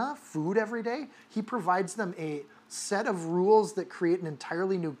manna, food every day. He provides them a set of rules that create an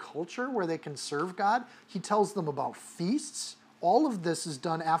entirely new culture where they can serve God. He tells them about feasts. All of this is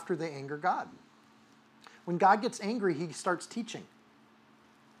done after they anger God. When God gets angry, he starts teaching.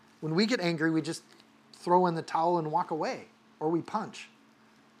 When we get angry, we just throw in the towel and walk away, or we punch,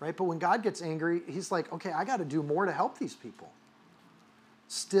 right? But when God gets angry, he's like, okay, I got to do more to help these people.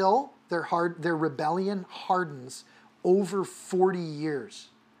 Still, their rebellion hardens over 40 years.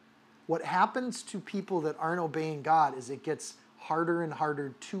 What happens to people that aren't obeying God is it gets harder and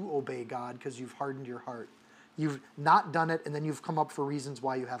harder to obey God because you've hardened your heart. You've not done it, and then you've come up for reasons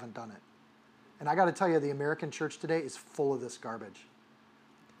why you haven't done it. And I got to tell you, the American church today is full of this garbage.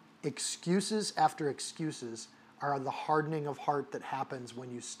 Excuses after excuses are the hardening of heart that happens when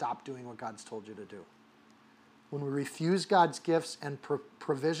you stop doing what God's told you to do. When we refuse God's gifts and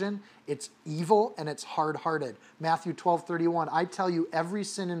provision, it's evil and it's hard-hearted. Matthew 12:31, I tell you, every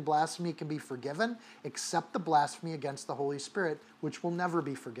sin and blasphemy can be forgiven except the blasphemy against the Holy Spirit, which will never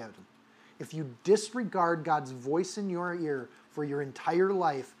be forgiven. If you disregard God's voice in your ear for your entire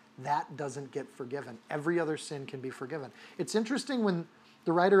life, that doesn't get forgiven. Every other sin can be forgiven. It's interesting when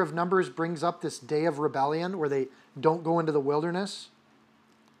the writer of Numbers brings up this day of rebellion where they don't go into the wilderness.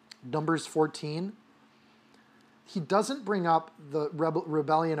 Numbers 14. He doesn't bring up the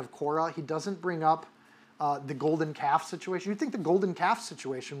rebellion of Korah. He doesn't bring up the golden calf situation. You'd think the golden calf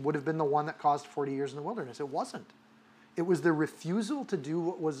situation would have been the one that caused 40 years in the wilderness. It wasn't. It was their refusal to do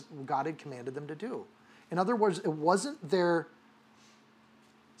what God had commanded them to do. In other words, it wasn't their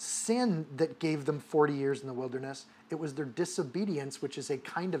sin that gave them 40 years in the wilderness. It was their disobedience, which is a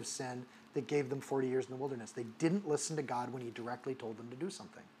kind of sin, that gave them 40 years in the wilderness. They didn't listen to God when he directly told them to do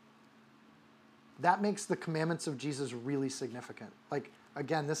something. That makes the commandments of Jesus really significant. Like,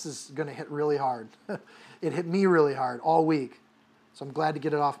 again, this is going to hit really hard. It hit me really hard all week. So I'm glad to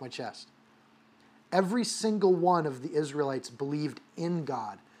get it off my chest. Every single one of the Israelites believed in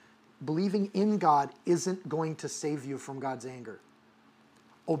God. Believing in God isn't going to save you from God's anger.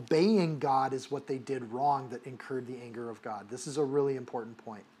 Obeying God is what they did wrong that incurred the anger of God. This is a really important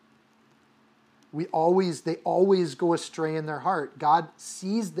point. They always go astray in their heart. God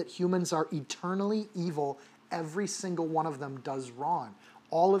sees that humans are eternally evil. Every single one of them does wrong.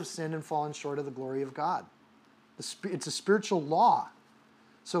 All have sinned and fallen short of the glory of God. It's a spiritual law.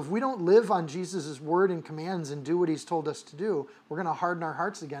 So if we don't live on Jesus' word and commands and do what he's told us to do, we're going to harden our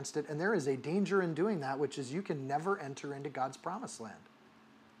hearts against it. And there is a danger in doing that, which is you can never enter into God's promised land.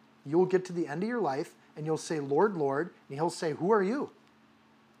 You'll get to the end of your life and you'll say, Lord, Lord, and he'll say, who are you?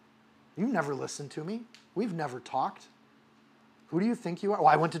 You never listened to me. We've never talked. Who do you think you are? Oh,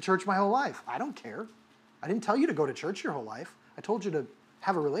 I went to church my whole life. I don't care. I didn't tell you to go to church your whole life. I told you to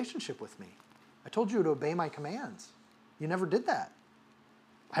have a relationship with me. I told you to obey my commands. You never did that.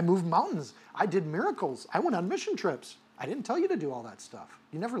 I moved mountains. I did miracles. I went on mission trips. I didn't tell you to do all that stuff.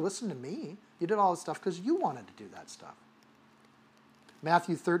 You never listened to me. You did all that stuff because you wanted to do that stuff.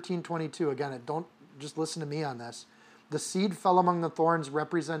 Matthew 13:22. Again, don't just listen to me on this. The seed fell among the thorns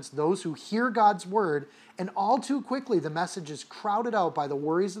represents those who hear God's word, and all too quickly the message is crowded out by the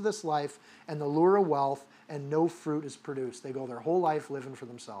worries of this life and the lure of wealth, and no fruit is produced. They go their whole life living for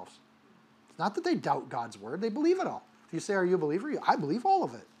themselves. It's not that they doubt God's word. They believe it all. If you say, are you a believer? I believe all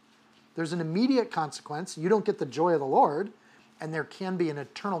of it. There's an immediate consequence. You don't get the joy of the Lord, and there can be an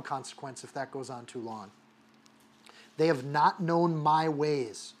eternal consequence if that goes on too long. They have not known my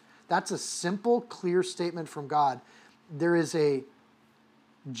ways. That's a simple, clear statement from God. There is a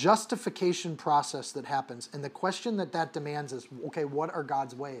justification process that happens. And the question that demands is, okay, what are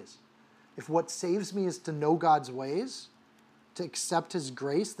God's ways? If what saves me is to know God's ways, to accept his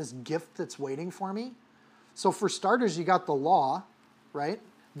grace, this gift that's waiting for me. So for starters, you got the law, right?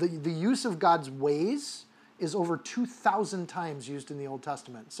 The use of God's ways is over 2,000 times used in the Old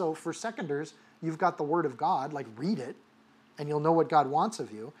Testament. So for seconders, you've got the Word of God, like read it, and you'll know what God wants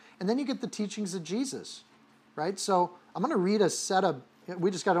of you. And then you get the teachings of Jesus, right? So I'm going to read a set of,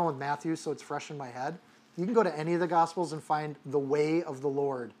 we just got on with Matthew, so it's fresh in my head. You can go to any of the Gospels and find the way of the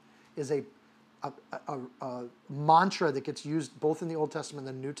Lord is a mantra that gets used both in the Old Testament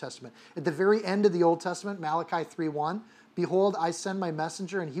and the New Testament. At the very end of the Old Testament, Malachi 3:1, behold, I send my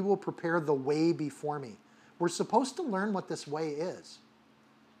messenger, and he will prepare the way before me. We're supposed to learn what this way is,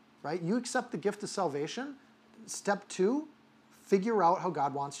 right? You accept the gift of salvation. Step 2, figure out how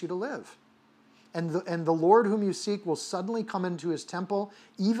God wants you to live. And the Lord whom you seek will suddenly come into his temple,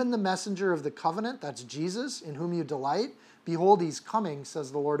 even the messenger of the covenant, that's Jesus, in whom you delight. Behold, he's coming,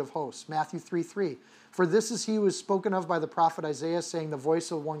 says the Lord of hosts. Matthew 3:3. For this is he who is spoken of by the prophet Isaiah, saying, the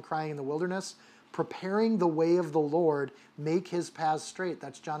voice of one crying in the wilderness, preparing the way of the Lord, make his paths straight.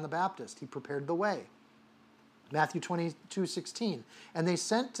 That's John the Baptist. He prepared the way. Matthew 22:16. And they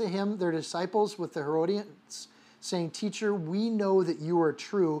sent to him their disciples with the Herodians, saying, Teacher, we know that you are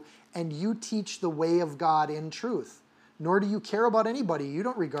true, and you teach the way of God in truth. Nor do you care about anybody. You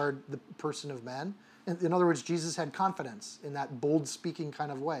don't regard the person of men. In other words, Jesus had confidence in that bold speaking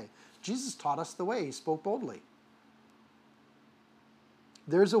kind of way. Jesus taught us the way. He spoke boldly.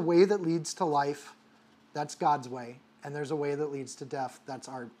 There's a way that leads to life. That's God's way. And there's a way that leads to death. That's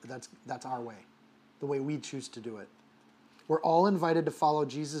our way, the way we choose to do it. We're all invited to follow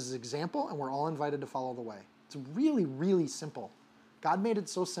Jesus' example, and we're all invited to follow the way. It's really, really simple. God made it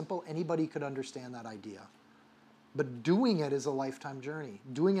so simple, anybody could understand that idea. But doing it is a lifetime journey.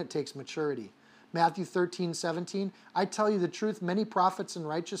 Doing it takes maturity. Matthew 13:17, I tell you the truth, many prophets in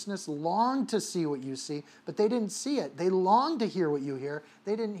righteousness longed to see what you see, but they didn't see it. They longed to hear what you hear.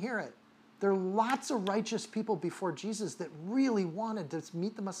 They didn't hear it. There are lots of righteous people before Jesus that really wanted to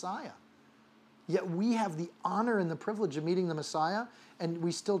meet the Messiah. Yet we have the honor and the privilege of meeting the Messiah, and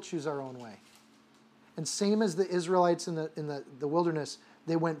we still choose our own way. And same as the Israelites in the wilderness,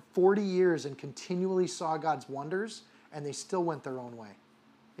 they went 40 years and continually saw God's wonders, and they still went their own way.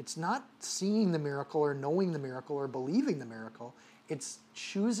 It's not seeing the miracle or knowing the miracle or believing the miracle. It's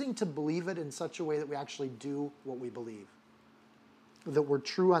choosing to believe it in such a way that we actually do what we believe. That we're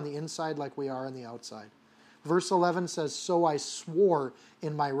true on the inside like we are on the outside. Verse 11 says, so I swore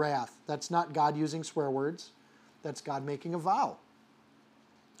in my wrath. That's not God using swear words. That's God making a vow.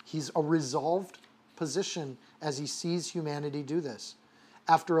 He's a resolved position as he sees humanity do this.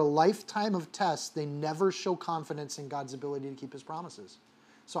 After a lifetime of tests, they never show confidence in God's ability to keep his promises.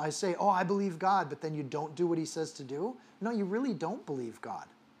 So I say, oh, I believe God, but then you don't do what he says to do? No, you really don't believe God.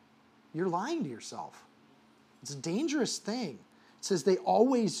 You're lying to yourself. It's a dangerous thing. It says they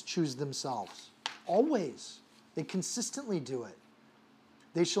always choose themselves. Always. They consistently do it.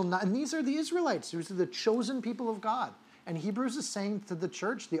 They shall not, and these are the Israelites. These are the chosen people of God. And Hebrews is saying to the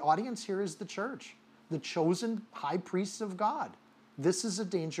church, the audience here is the church, the chosen high priests of God. This is a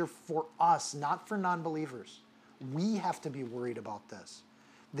danger for us, not for non-believers. We have to be worried about this.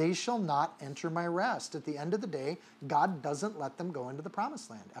 They shall not enter my rest. At the end of the day, God doesn't let them go into the promised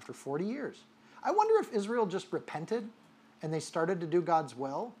land after 40 years. I wonder if Israel just repented and they started to do God's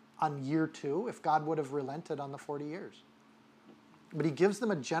will on year 2, if God would have relented on the 40 years. But he gives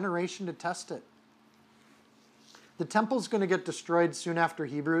them a generation to test it. The temple's going to get destroyed soon after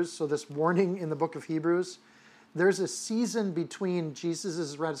Hebrews, so this warning in the book of Hebrews, there's a season between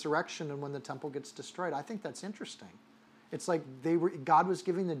Jesus' resurrection and when the temple gets destroyed. I think that's interesting. It's like God was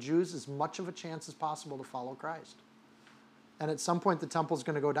giving the Jews as much of a chance as possible to follow Christ. And at some point the temple's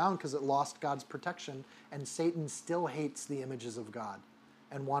going to go down because it lost God's protection, and Satan still hates the images of God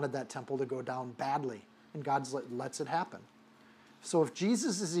and wanted that temple to go down badly. And God lets it happen. So if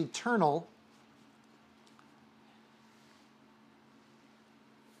Jesus is eternal,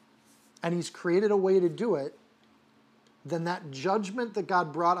 and he's created a way to do it, then that judgment that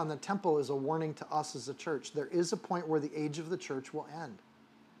God brought on the temple is a warning to us as a church. There is a point where the age of the church will end.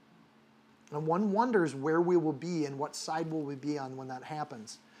 And one wonders where we will be and what side will we be on when that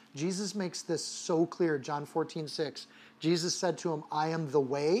happens. Jesus makes this so clear, John 14:6. Jesus said to him, I am the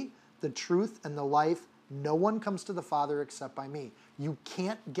way, the truth, and the life. No one comes to the Father except by me. You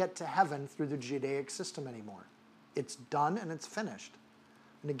can't get to heaven through the Judaic system anymore. It's done and it's finished.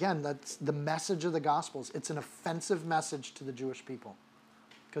 And again, that's the message of the Gospels. It's an offensive message to the Jewish people.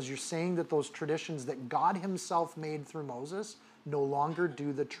 Because you're saying that those traditions that God himself made through Moses no longer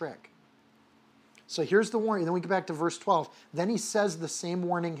do the trick. So here's the warning. Then we get back to verse 12. Then he says the same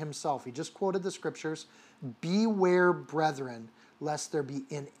warning himself. He just quoted the scriptures. Beware, brethren, lest there be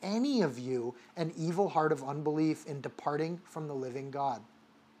in any of you an evil heart of unbelief in departing from the living God.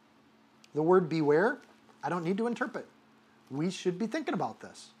 The word beware, I don't need to interpret. We should be thinking about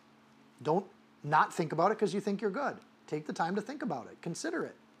this. Don't not think about it because you think you're good. Take the time to think about it. Consider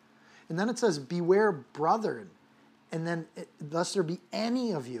it. And then it says, beware, brethren. And then, lest there be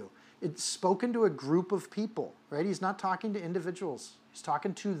any of you. It's spoken to a group of people, right? He's not talking to individuals. He's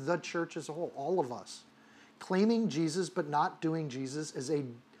talking to the church as a whole, all of us. Claiming Jesus but not doing Jesus is a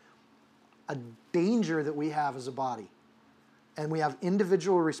danger that we have as a body. And we have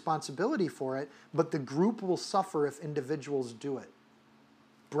individual responsibility for it, but the group will suffer if individuals do it.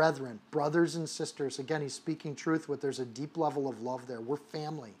 Brethren, brothers and sisters, again, he's speaking truth with there's a deep level of love there. We're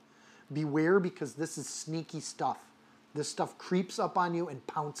family. Beware because this is sneaky stuff. This stuff creeps up on you and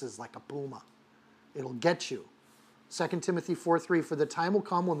pounces like a puma. It'll get you. 2 Timothy 4:3, for the time will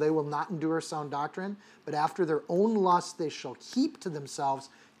come when they will not endure sound doctrine, but after their own lust they shall heap to themselves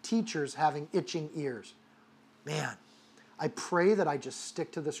teachers having itching ears. Man, I pray that I just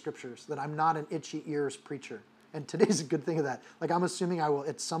stick to the scriptures, that I'm not an itchy ears preacher. And today's a good thing of that. Like, I'm assuming I will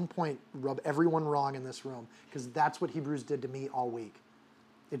at some point rub everyone wrong in this room, because that's what Hebrews did to me all week.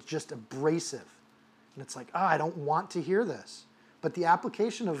 It's just abrasive. And it's like, I don't want to hear this. But the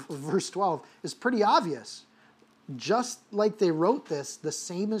application of verse 12 is pretty obvious. Just like they wrote this, the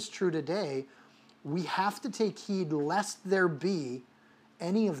same is true today. We have to take heed lest there be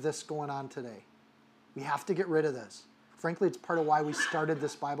any of this going on today. We have to get rid of this. Frankly, it's part of why we started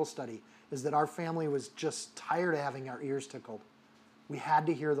this Bible study, is that our family was just tired of having our ears tickled. We had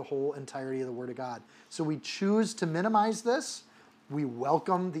to hear the whole entirety of the Word of God. So we choose to minimize this. We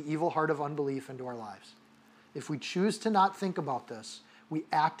welcome the evil heart of unbelief into our lives. If we choose to not think about this, we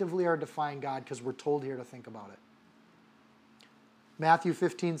actively are defying God because we're told here to think about it. Matthew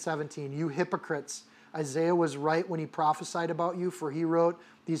 15:17, you hypocrites, Isaiah was right when he prophesied about you, for he wrote,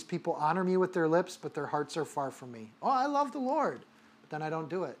 these people honor me with their lips, but their hearts are far from me. Oh, I love the Lord, but then I don't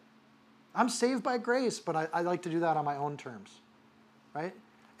do it. I'm saved by grace, but I like to do that on my own terms, right?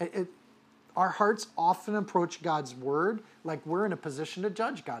 Our hearts often approach God's word like we're in a position to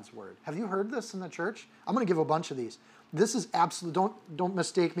judge God's word. Have you heard this in the church? I'm going to give a bunch of these. This is absolute, don't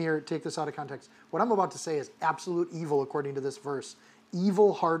mistake me or take this out of context. What I'm about to say is absolute evil according to this verse.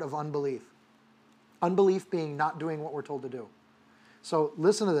 Evil heart of unbelief. Unbelief being not doing what we're told to do. So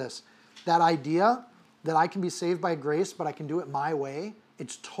listen to this. That idea that I can be saved by grace, but I can do it my way,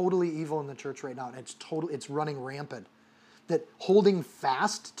 it's totally evil in the church right now. And it's running rampant. That holding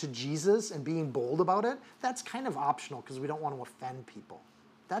fast to Jesus and being bold about it, that's kind of optional because we don't want to offend people.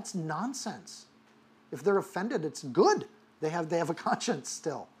 That's nonsense. If they're offended, it's good. They have a conscience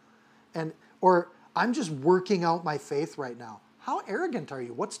still. Or I'm just working out my faith right now. How arrogant are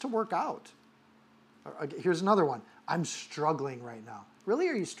you? What's to work out? Here's another one. I'm struggling right now. Really?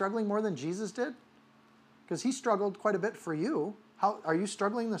 Are you struggling more than Jesus did? Because he struggled quite a bit for you. Are you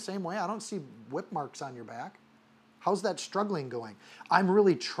struggling the same way? I don't see whip marks on your back. How's that struggling going? I'm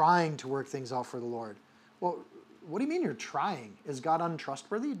really trying to work things out for the Lord. Well, what do you mean you're trying? Is God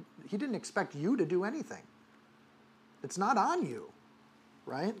untrustworthy? He didn't expect you to do anything. It's not on you,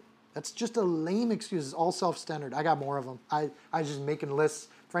 right? That's just a lame excuse. It's all self-centered. I got more of them. I was just making lists.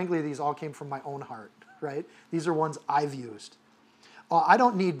 Frankly, these all came from my own heart, right? These are ones I've used. I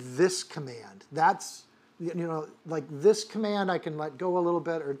don't need this command. That's, like this command I can let go a little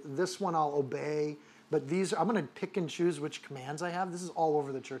bit, or this one I'll obey. But I'm going to pick and choose which commands I have. This is all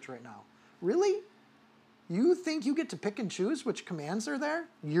over the church right now. Really? You think you get to pick and choose which commands are there?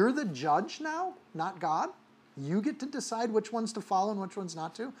 You're the judge now, not God? You get to decide which ones to follow and which ones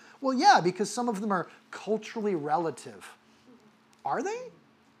not to? Well, yeah, because some of them are culturally relative. Are they?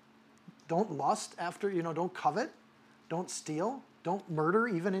 Don't lust after, don't covet, don't steal, don't murder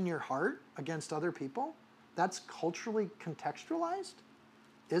even in your heart against other people. That's culturally contextualized?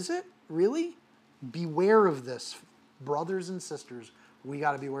 Is it? Really? Beware of this, brothers and sisters. We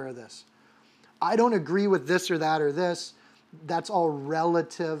got to beware of this. I don't agree with this or that or this. That's all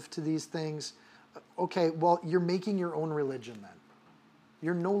relative to these things. Okay, well, you're making your own religion then.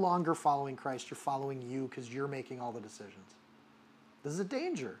 You're no longer following Christ. You're following you because you're making all the decisions. This is a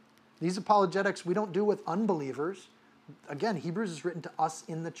danger. These apologetics we don't do with unbelievers. Again, Hebrews is written to us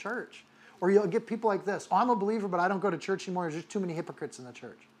in the church. Or you'll get people like this. Oh, I'm a believer, but I don't go to church anymore. There's just too many hypocrites in the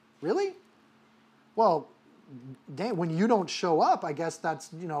church. Really? Well, dang, when you don't show up, I guess that's,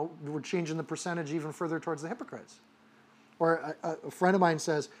 we're changing the percentage even further towards the hypocrites. Or a friend of mine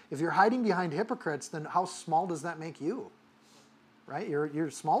says, if you're hiding behind hypocrites, then how small does that make you? Right?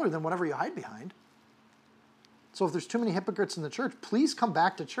 You're smaller than whatever you hide behind. So if there's too many hypocrites in the church, please come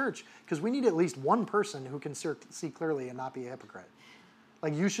back to church because we need at least one person who can see clearly and not be a hypocrite.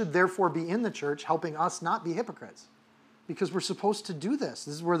 Like you should therefore be in the church helping us not be hypocrites because we're supposed to do this.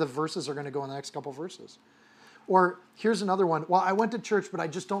 This is where the verses are going to go in the next couple verses. Or here's another one. Well, I went to church, but I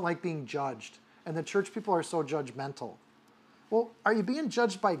just don't like being judged. And the church people are so judgmental. Well, are you being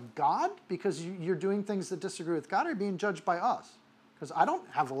judged by God because you're doing things that disagree with God, or are you being judged by us? Because I don't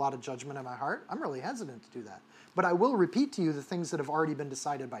have a lot of judgment in my heart. I'm really hesitant to do that. But I will repeat to you the things that have already been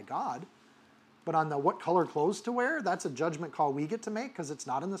decided by God. But on the what color clothes to wear, that's a judgment call we get to make because it's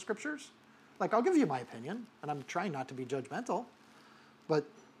not in the scriptures. Like, I'll give you my opinion, and I'm trying not to be judgmental. But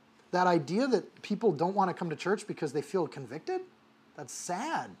that idea that people don't want to come to church because they feel convicted, that's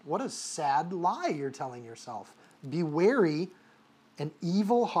sad. What a sad lie you're telling yourself. Be wary, an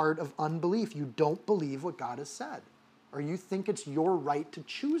evil heart of unbelief. You don't believe what God has said. Or you think it's your right to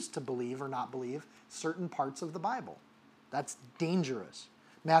choose to believe or not believe certain parts of the Bible. That's dangerous.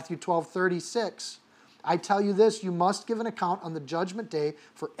 Matthew 12:36. I tell you this, you must give an account on the judgment day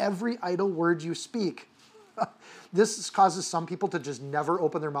for every idle word you speak. This causes some people to just never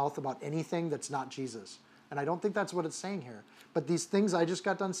open their mouth about anything that's not Jesus. And I don't think that's what it's saying here. But these things I just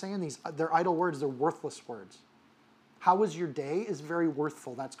got done saying, they're idle words, they're worthless words. How was your day is very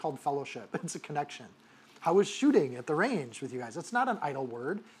worthful. That's called fellowship. It's a connection. How was shooting at the range with you guys? That's not an idle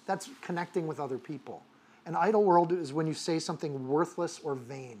word. That's connecting with other people. An idle word is when you say something worthless or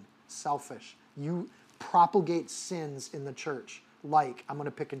vain, selfish. You propagate sins in the church like I'm going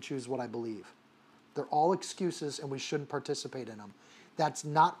to pick and choose what I believe. They're all excuses, and we shouldn't participate in them. That's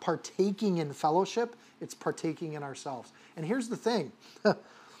not partaking in fellowship. It's partaking in ourselves. And here's the thing.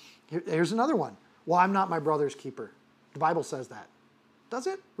 Here's another one. Well, I'm not my brother's keeper. The Bible says that. Does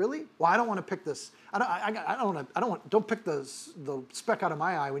it really? Well, I don't want to pick this. Don't pick the speck out of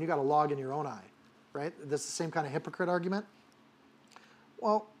my eye when you got a log in your own eye, right? That's the same kind of hypocrite argument.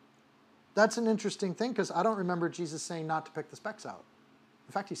 Well, that's an interesting thing because I don't remember Jesus saying not to pick the specks out.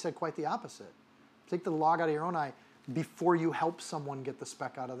 In fact, he said quite the opposite. Take the log out of your own eye before you help someone get the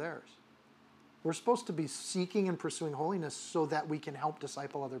speck out of theirs. We're supposed to be seeking and pursuing holiness so that we can help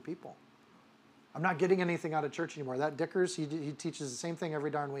disciple other people. I'm not getting anything out of church anymore. That Dickers, he teaches the same thing every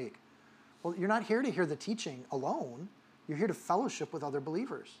darn week. Well, you're not here to hear the teaching alone. You're here to fellowship with other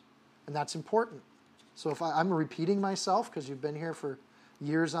believers. And that's important. So if I'm repeating myself because you've been here for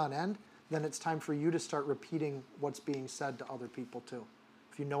years on end, then it's time for you to start repeating what's being said to other people too.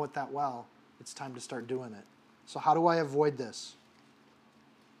 If you know it that well, it's time to start doing it. So how do I avoid this?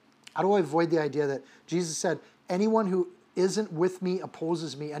 How do I avoid the idea that Jesus said, anyone who isn't with me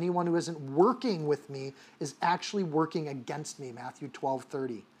opposes me. Anyone who isn't working with me is actually working against me, Matthew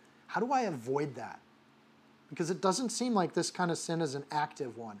 12:30. How do I avoid that? Because it doesn't seem like this kind of sin is an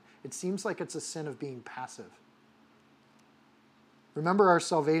active one. It seems like it's a sin of being passive. Remember our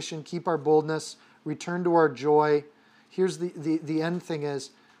salvation, keep our boldness, return to our joy. Here's the end thing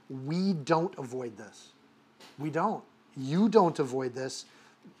is, we don't avoid this. We don't. You don't avoid this.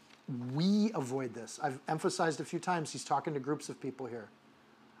 We avoid this. I've emphasized a few times, he's talking to groups of people here.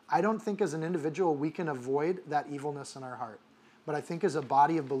 I don't think as an individual we can avoid that evilness in our heart. But I think as a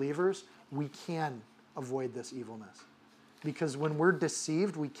body of believers, we can avoid this evilness. Because when we're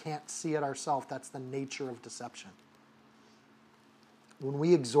deceived, we can't see it ourselves. That's the nature of deception. When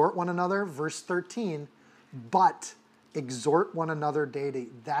we exhort one another, verse 13, but exhort one another daily.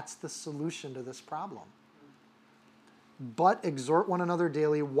 That's the solution to this problem. But exhort one another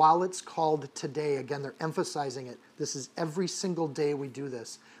daily while it's called today. Again, they're emphasizing it. This is every single day we do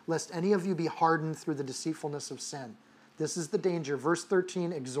this. Lest any of you be hardened through the deceitfulness of sin. This is the danger. Verse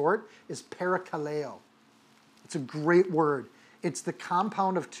 13, exhort, is parakaleo. It's a great word. It's the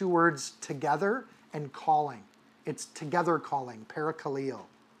compound of two words, together and calling. It's together calling, parakaleo,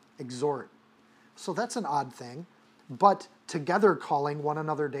 exhort. So that's an odd thing. But together calling one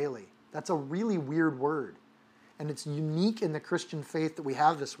another daily. That's a really weird word. And it's unique in the Christian faith that we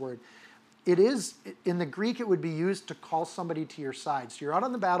have this word. It is, in the Greek, it would be used to call somebody to your side. So you're out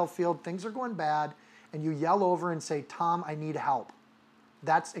on the battlefield, things are going bad, and you yell over and say, Tom, I need help.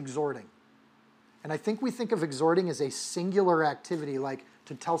 That's exhorting. And I think we think of exhorting as a singular activity, like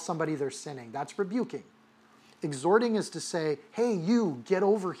to tell somebody they're sinning. That's rebuking. Exhorting is to say, hey, you, get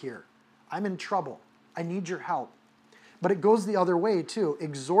over here. I'm in trouble. I need your help. But it goes the other way, too.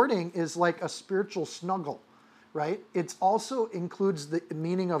 Exhorting is like a spiritual snuggle. Right? It also includes the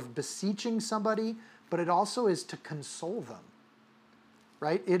meaning of beseeching somebody, but it also is to console them.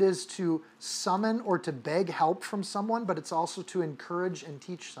 Right? It is to summon or to beg help from someone, but it's also to encourage and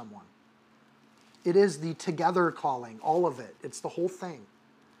teach someone. It is the together calling, all of it. It's the whole thing.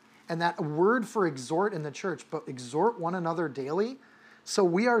 And that word for exhort in the church, but exhort one another daily. So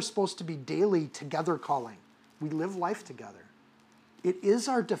we are supposed to be daily together calling. We live life together. It is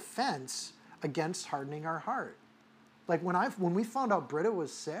our defense against hardening our heart. Like when we found out Britta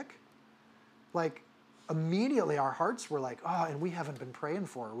was sick, like immediately our hearts were like, oh, and we haven't been praying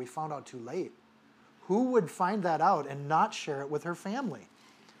for her. We found out too late. Who would find that out and not share it with her family?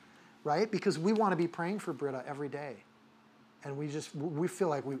 Right? Because we want to be praying for Britta every day. And we feel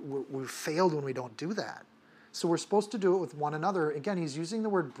like we failed when we don't do that. So we're supposed to do it with one another. Again, he's using the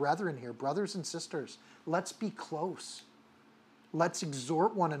word brethren here, brothers and sisters. Let's be close. Let's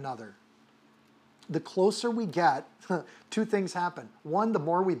exhort one another. The closer we get, two things happen. One, the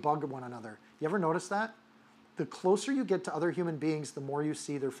more we bug one another. You ever notice that? The closer you get to other human beings, the more you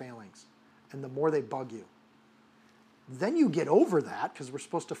see their failings, and the more they bug you. Then you get over that, because we're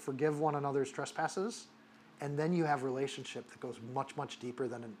supposed to forgive one another's trespasses, and then you have a relationship that goes much, much deeper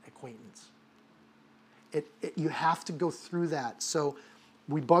than an acquaintance. You have to go through that. So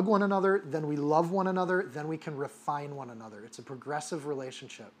we bug one another, then we love one another, then we can refine one another. It's a progressive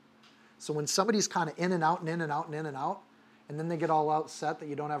relationship. So when somebody's kind of in and out and in and out and in and out, and then they get all upset that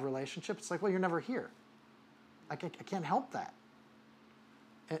you don't have a relationship, it's like, well, you're never here. I can't help that.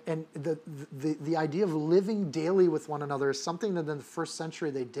 And the idea of living daily with one another is something that in the first century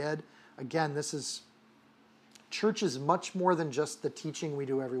they did. Again, church is much more than just the teaching we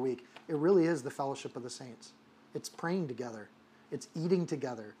do every week. It really is the fellowship of the saints. It's praying together. It's eating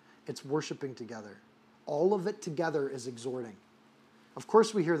together. It's worshiping together. All of it together is exhorting. Of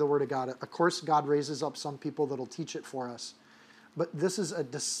course we hear the word of God. Of course God raises up some people that'll teach it for us. But this is a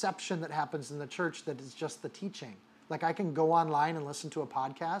deception that happens in the church that is just the teaching. Like I can go online and listen to a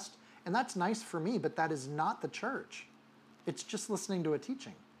podcast, and that's nice for me, but that is not the church. It's just listening to a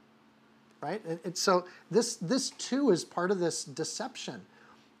teaching, right? So this too is part of this deception.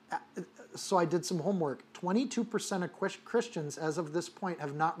 So I did some homework. 22% of Christians as of this point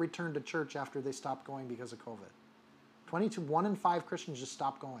have not returned to church after they stopped going because of COVID. 1 in 5 Christians just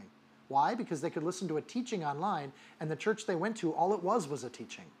stopped going. Why? Because they could listen to a teaching online, and the church they went to, all it was a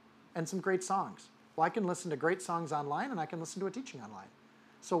teaching and some great songs. Well, I can listen to great songs online, and I can listen to a teaching online.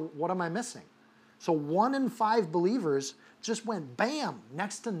 So what am I missing? So 1 in 5 believers just went bam,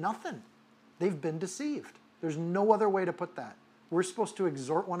 next to nothing. They've been deceived. There's no other way to put that. We're supposed to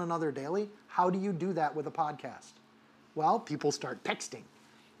exhort one another daily. How do you do that with a podcast? Well, people start texting,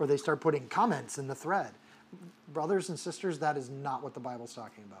 or they start putting comments in the thread. Brothers and sisters, that is not what the Bible's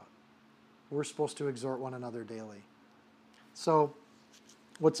talking about. We're supposed to exhort one another daily. So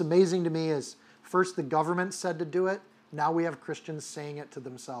what's amazing to me is, first the government said to do it. Now we have Christians saying it to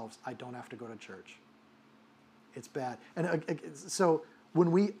themselves. I don't have to go to church. It's bad. And so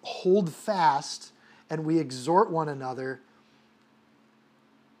when we hold fast and we exhort one another,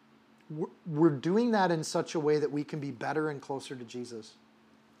 we're doing that in such a way that we can be better and closer to Jesus.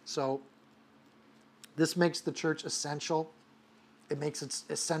 So this makes the church essential. It makes it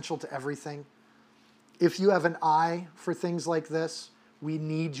essential to everything. If you have an eye for things like this, we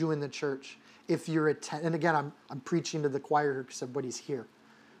need you in the church. If you're and again, I'm preaching to the choir because everybody's here,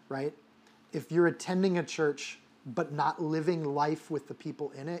 right? If you're attending a church but not living life with the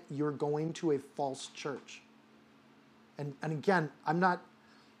people in it, you're going to a false church. And again,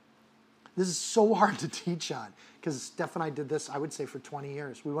 this is so hard to teach on because Steph and I did this, I would say, for 20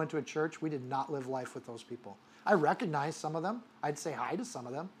 years. We went to a church, we did not live life with those people. I recognized some of them. I'd say hi to some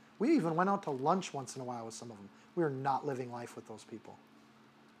of them. We even went out to lunch once in a while with some of them. We were not living life with those people.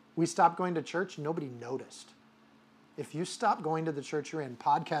 We stopped going to church, nobody noticed. If you stop going to the church you're in,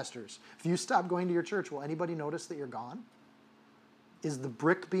 podcasters, if you stop going to your church, will anybody notice that you're gone? Is the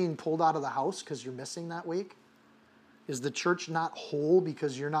brick being pulled out of the house because you're missing that week? Is the church not whole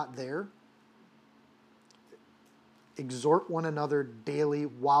because you're not there? Exhort one another daily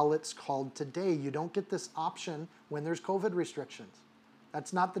while it's called today. You don't get this option when there's COVID restrictions.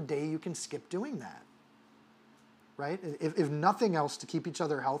 That's not the day you can skip doing that, right? If nothing else, to keep each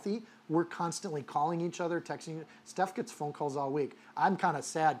other healthy, we're constantly calling each other, texting. Steph gets phone calls all week. I'm kind of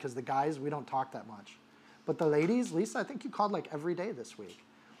sad because the guys, we don't talk that much. But the ladies, Lisa, I think you called like every day this week.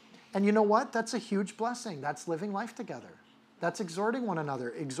 And you know what? That's a huge blessing. That's living life together. That's exhorting one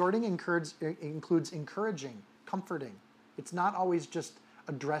another. Exhorting includes encouraging, comforting. It's not always just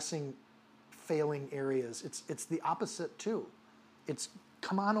addressing failing areas. It's the opposite too. It's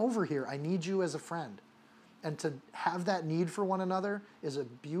come on over here. I need you as a friend. And to have that need for one another is a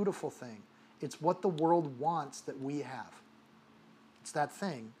beautiful thing. It's what the world wants that we have. It's that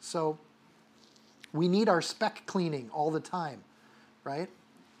thing. So we need our speck cleaning all the time, right?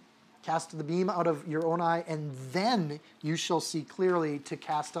 Cast the beam out of your own eye, and then you shall see clearly to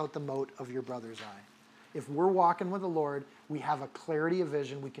cast out the mote of your brother's eye. If we're walking with the Lord, we have a clarity of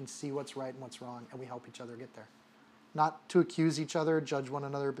vision. We can see what's right and what's wrong, and we help each other get there. Not to accuse each other, judge one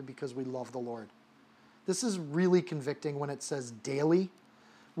another, but because we love the Lord. This is really convicting when it says daily.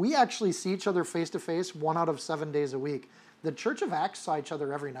 We actually see each other face to face 1 out of 7 days a week. The Church of Acts saw each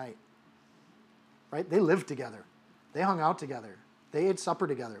other every night, right? They lived together. They hung out together. They ate supper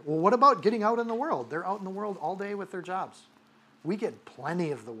together. Well, what about getting out in the world? They're out in the world all day with their jobs. We get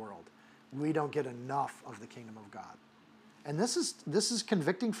plenty of the world. We don't get enough of the kingdom of God. And this is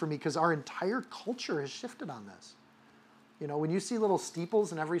convicting for me because our entire culture has shifted on this. You know, when you see little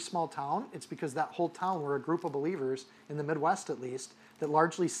steeples in every small town, it's because that whole town were a group of believers, in the Midwest at least, that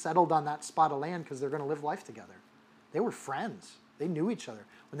largely settled on that spot of land because they're going to live life together. They were friends. They knew each other.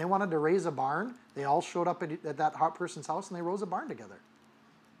 When they wanted to raise a barn, they all showed up at that hot person's house and they rose a barn together.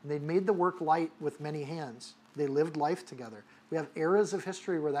 And they made the work light with many hands. They lived life together. We have eras of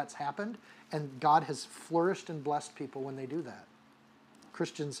history where that's happened, and God has flourished and blessed people when they do that.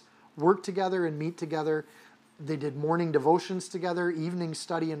 Christians work together and meet together. They did morning devotions together, evening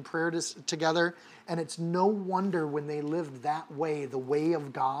study and prayer together, and it's no wonder when they lived that way, the way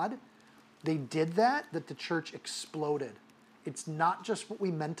of God, they did that the church exploded. It's not just what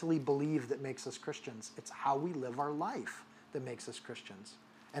we mentally believe that makes us Christians. It's how we live our life that makes us Christians.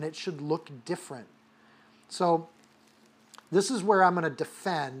 And it should look different. So this is where I'm going to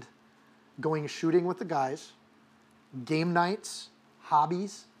defend going shooting with the guys, game nights,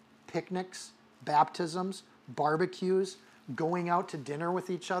 hobbies, picnics, baptisms, barbecues, going out to dinner with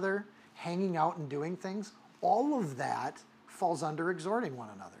each other, hanging out and doing things, all of that falls under exhorting one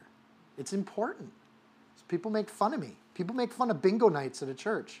another. It's important. People make fun of me. People make fun of bingo nights at a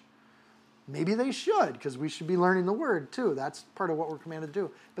church. Maybe they should, because we should be learning the word too. That's part of what we're commanded to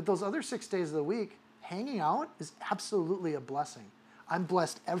do. But those other 6 days of the week, hanging out is absolutely a blessing. I'm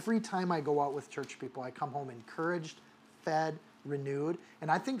blessed every time I go out with church people. I come home encouraged, fed, renewed.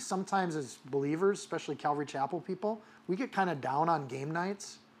 And I think sometimes as believers, especially Calvary Chapel people, we get kind of down on game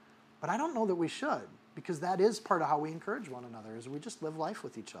nights. But I don't know that we should, because that is part of how we encourage one another, is we just live life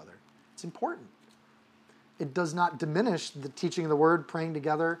with each other. It's important. It does not diminish the teaching of the word, praying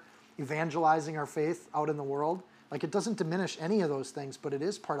together, evangelizing our faith out in the world. Like, it doesn't diminish any of those things, but it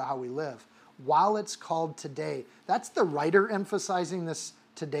is part of how we live. While it's called today, that's the writer emphasizing this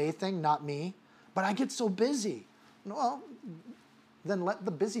today thing, not me. But I get so busy. Well, then let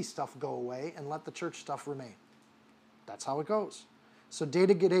the busy stuff go away and let the church stuff remain. That's how it goes. So day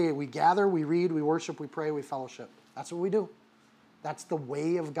to day, we gather, we read, we worship, we pray, we fellowship. That's what we do. That's the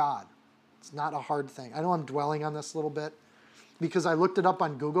way of God. It's not a hard thing. I know I'm dwelling on this a little bit because I looked it up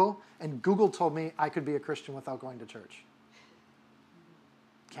on Google, and Google told me I could be a Christian without going to church.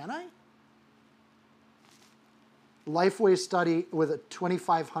 Can I? Lifeway study with a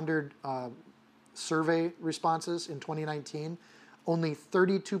 2,500 survey responses in 2019, only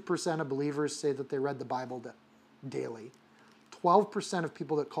 32% of believers say that they read the Bible daily. 12% of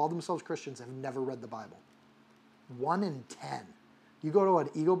people that call themselves Christians have never read the Bible. 1 in 10. You go to an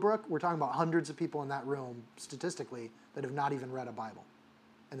Eagle Brook, we're talking about hundreds of people in that room, statistically, that have not even read a Bible.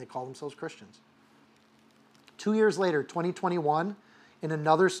 And they call themselves Christians. 2 years later, 2021, in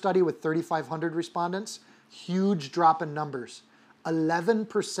another study with 3,500 respondents, huge drop in numbers.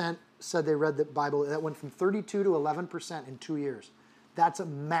 11% said they read the Bible. That went from 32 to 11% in 2 years. That's a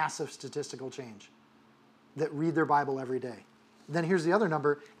massive statistical change, that read their Bible every day. Then here's the other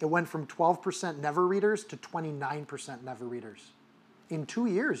number. It went from 12% never readers to 29% never readers. In 2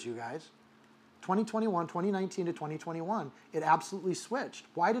 years, you guys. 2021, 2019 to 2021, it absolutely switched.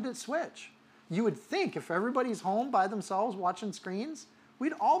 Why did it switch? You would think if everybody's home by themselves watching screens,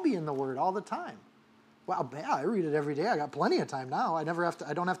 we'd all be in the Word all the time. Well, yeah, I read it every day. I got plenty of time now. I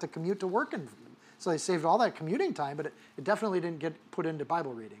don't have to commute to work, and so they saved all that commuting time, but it definitely didn't get put into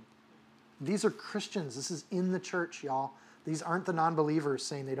Bible reading. These are Christians. This is in the church, y'all. These aren't the non-believers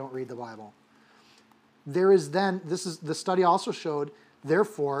saying they don't read the Bible. There is then, the study also showed,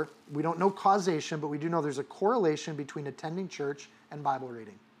 therefore, we don't know causation, but we do know there's a correlation between attending church and Bible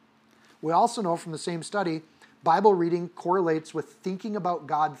reading. We also know from the same study, Bible reading correlates with thinking about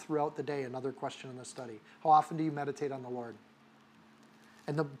God throughout the day. Another question in the study. How often do you meditate on the Lord?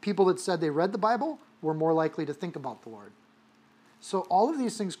 And the people that said they read the Bible were more likely to think about the Lord. So all of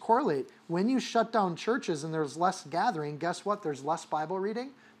these things correlate. When you shut down churches and there's less gathering, guess what? There's less Bible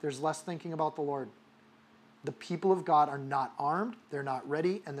reading. There's less thinking about the Lord. The people of God are not armed, they're not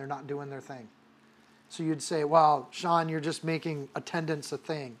ready, and they're not doing their thing. So you'd say, well, Sean, you're just making attendance a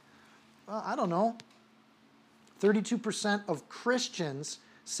thing. Well, I don't know. 32% of Christians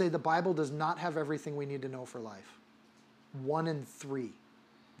say the Bible does not have everything we need to know for life. 1 in 3.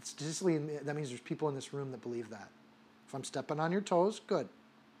 Statistically, that means there's people in this room that believe that. If I'm stepping on your toes, good.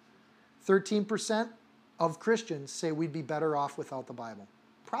 13% of Christians say we'd be better off without the Bible.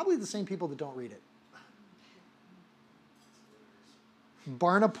 Probably the same people that don't read it.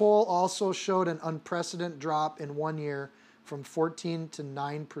 Barna poll also showed an unprecedented drop in 1 year from 14 to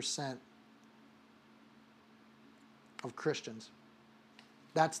 9% of Christians.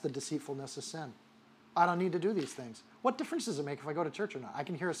 That's the deceitfulness of sin. I don't need to do these things. What difference does it make if I go to church or not? I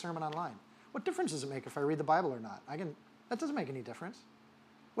can hear a sermon online. What difference does it make if I read the Bible or not? That doesn't make any difference.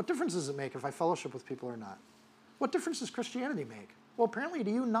 What difference does it make if I fellowship with people or not? What difference does Christianity make? Well, apparently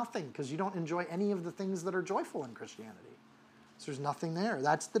to you, nothing, because you don't enjoy any of the things that are joyful in Christianity. So there's nothing there.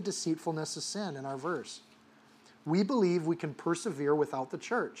 That's the deceitfulness of sin in our verse. We believe we can persevere without the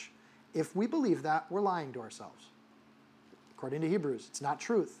church. If we believe that, we're lying to ourselves. According to Hebrews, it's not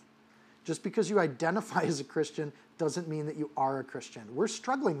truth. Just because you identify as a Christian doesn't mean that you are a Christian. We're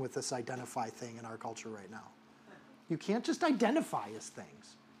struggling with this identify thing in our culture right now. You can't just identify as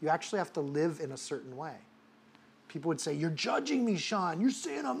things. You actually have to live in a certain way. People would say, you're judging me, Sean. You're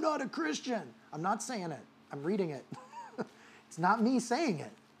saying I'm not a Christian. I'm not saying it. I'm reading it. It's not me saying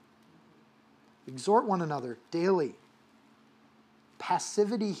it. Exhort one another daily.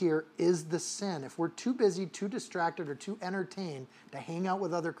 Passivity here is the sin. If we're too busy, too distracted, or too entertained to hang out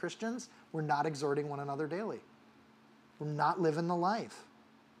with other Christians, we're not exhorting one another daily. We're not living the life.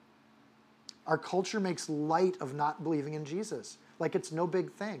 Our culture makes light of not believing in Jesus. Like it's no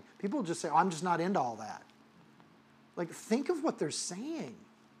big thing. People just say, oh, I'm just not into all that. Like, think of what they're saying.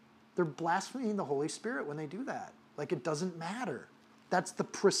 They're blaspheming the Holy Spirit when they do that. Like, it doesn't matter. That's the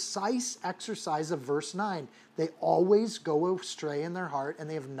precise exercise of verse 9. They always go astray in their heart, and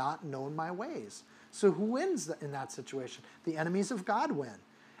they have not known my ways. So who wins in that situation? The enemies of God win.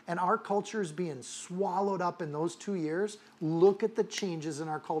 And our culture is being swallowed up in those 2 years. Look at the changes in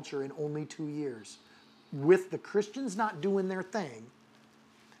our culture in only 2 years. With the Christians not doing their thing,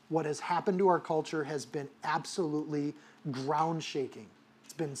 what has happened to our culture has been absolutely ground shaking.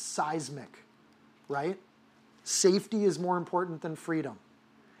 It's been seismic, right? Safety is more important than freedom.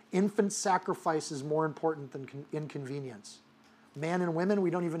 Infant sacrifice is more important than inconvenience. Man and women, we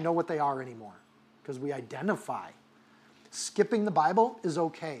don't even know what they are anymore because we identify. Skipping the Bible is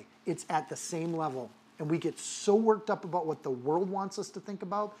okay. It's at the same level. And we get so worked up about what the world wants us to think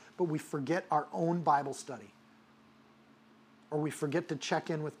about, but we forget our own Bible study. Or we forget to check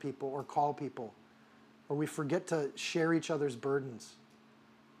in with people or call people. Or we forget to share each other's burdens,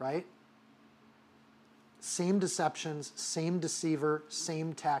 right? Same deceptions, same deceiver,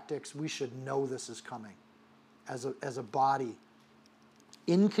 same tactics. We should know this is coming as a body.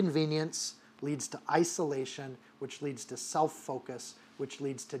 Inconvenience leads to isolation, which leads to self-focus, which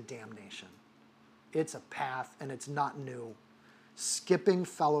leads to damnation. It's a path, and it's not new. Skipping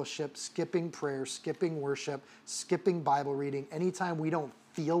fellowship, skipping prayer, skipping worship, skipping Bible reading, anytime we don't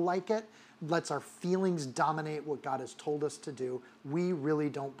feel like it, lets our feelings dominate what God has told us to do, we really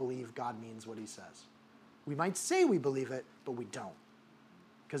don't believe God means what he says. We might say we believe it, but we don't.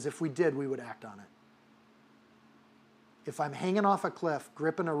 Because if we did, we would act on it. If I'm hanging off a cliff,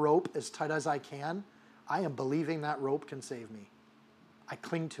 gripping a rope as tight as I can, I am believing that rope can save me. I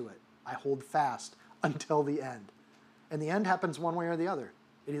cling to it. I hold fast until the end. And the end happens one way or the other.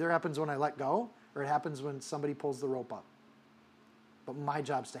 It either happens when I let go, or it happens when somebody pulls the rope up. But my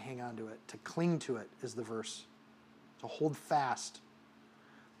job's to hang on to it. To cling to it is the verse. To hold fast.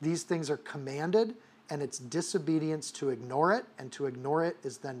 These things are commanded, and it's disobedience to ignore it, and to ignore it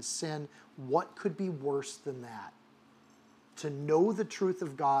is then sin. What could be worse than that? To know the truth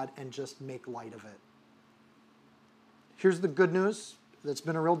of God and just make light of it. Here's the good news that's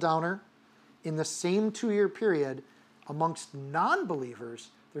been a real downer. In the same 2-year period, amongst non-believers,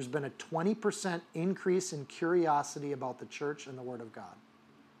 there's been a 20% increase in curiosity about the church and the Word of God.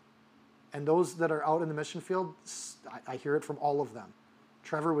 And those that are out in the mission field, I hear it from all of them.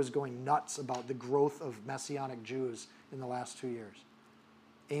 Trevor was going nuts about the growth of Messianic Jews in the last 2 years.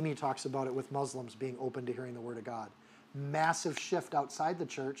 Amy talks about it with Muslims being open to hearing the Word of God. Massive shift outside the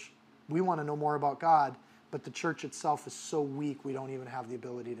church. We want to know more about God, but the church itself is so weak we don't even have the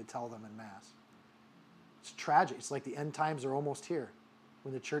ability to tell them en masse. It's tragic. It's like the end times are almost here,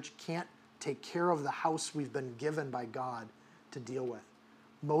 when the church can't take care of the house we've been given by God to deal with.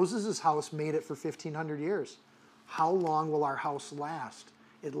 Moses' house made it for 1,500 years. How long will our house last?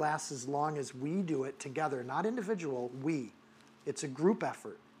 It lasts as long as we do it together, not individual, we. It's a group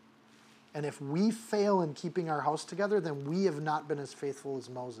effort. And if we fail in keeping our house together, then we have not been as faithful as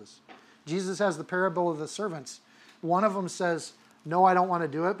Moses. Jesus has the parable of the servants. One of them says, no, I don't want to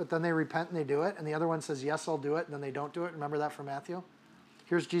do it, but then they repent and they do it. And the other one says, yes, I'll do it, and then they don't do it. Remember that from Matthew?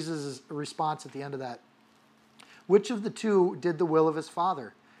 Here's Jesus' response at the end of that. Which of the two did the will of his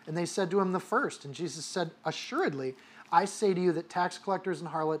father? And they said to him, the first. And Jesus said, assuredly, I say to you that tax collectors and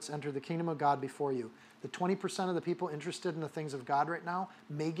harlots enter the kingdom of God before you. The 20% of the people interested in the things of God right now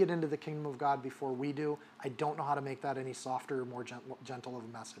may get into the kingdom of God before we do. I don't know how to make that any softer or more gentle of a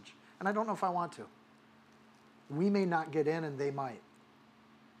message. And I don't know if I want to. We may not get in and they might.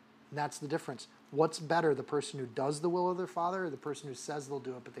 And that's the difference. What's better, the person who does the will of their Father or the person who says they'll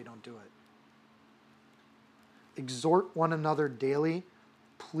do it but they don't do it? Exhort one another daily.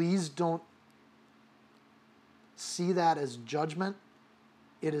 Please don't see that as judgment.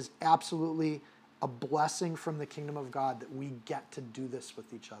 It is absolutely a blessing from the kingdom of God that we get to do this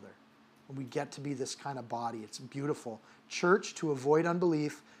with each other. And we get to be this kind of body. It's beautiful. Church, to avoid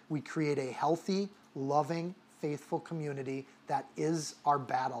unbelief, we create a healthy, loving, faithful community. That is our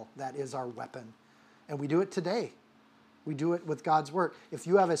battle. That is our weapon. And we do it today. We do it with God's word. If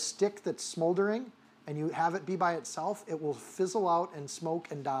you have a stick that's smoldering and you have it be by itself, it will fizzle out and smoke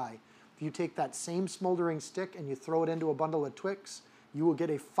and die. If you take that same smoldering stick and you throw it into a bundle of twigs, you will get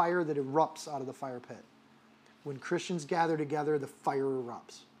a fire that erupts out of the fire pit. When Christians gather together, the fire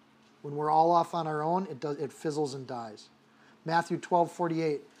erupts. When we're all off on our own, it fizzles and dies. Matthew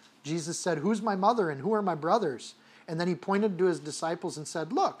 12:48, Jesus said, who's my mother and who are my brothers? And then he pointed to his disciples and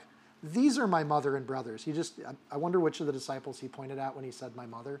said, look, these are my mother and brothers. I wonder which of the disciples he pointed at when he said my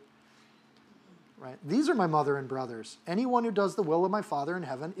mother. Right? These are my mother and brothers. Anyone who does the will of my Father in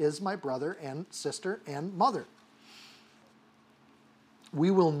heaven is my brother and sister and mother.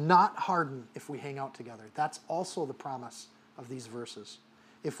 We will not harden if we hang out together. That's also the promise of these verses.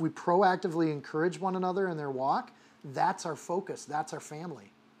 If we proactively encourage one another in their walk, that's our focus. That's our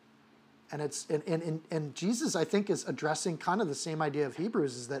family. And Jesus, I think, is addressing kind of the same idea of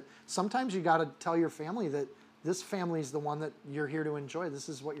Hebrews, is that sometimes you got to tell your family that this family is the one that you're here to enjoy. This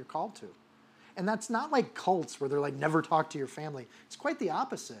is what you're called to. And that's not like cults where they're like, never talk to your family. It's quite the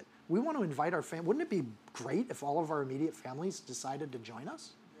opposite. We want to invite our family. Wouldn't it be great if all of our immediate families decided to join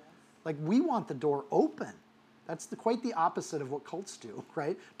us? Yes. Like, we want the door open. That's quite the opposite of what cults do,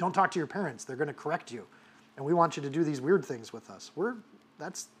 right? Don't talk to your parents. They're going to correct you. And we want you to do these weird things with us.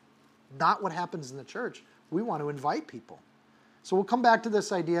 That's not what happens in the church. We want to invite people. So we'll come back to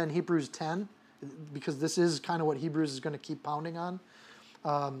this idea in Hebrews 10, because this is kind of what Hebrews is going to keep pounding on.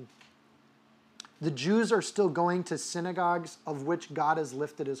 The Jews are still going to synagogues of which God has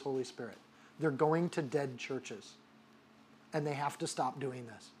lifted his Holy Spirit. They're going to dead churches. And they have to stop doing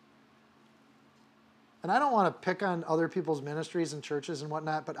this. And I don't want to pick on other people's ministries and churches and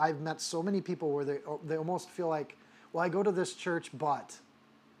whatnot, but I've met so many people where they almost feel like, well, I go to this church, but.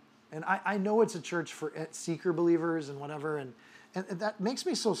 And I know it's a church for seeker believers and whatever, and that makes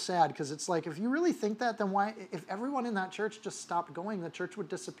me so sad, because it's like, if you really think that, then why, if everyone in that church just stopped going, the church would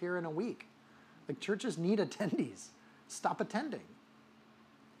disappear in a week. Like, churches need attendees. Stop attending.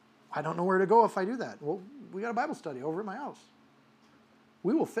 I don't know where to go if I do that. Well, we got a Bible study over at my house.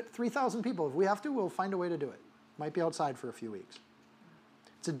 We will fit 3,000 people. If we have to, we'll find a way to do it. Might be outside for a few weeks.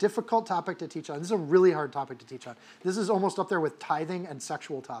 It's a difficult topic to teach on. This is a really hard topic to teach on. This is almost up there with tithing and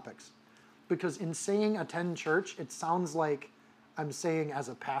sexual topics. Because in saying attend church, it sounds like I'm saying as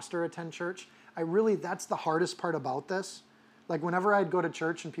a pastor attend church. That's the hardest part about this. Like, whenever I'd go to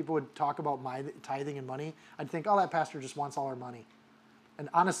church and people would talk about my tithing and money, I'd think, oh, that pastor just wants all our money. And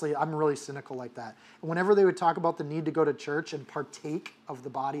honestly, I'm really cynical like that. And whenever they would talk about the need to go to church and partake of the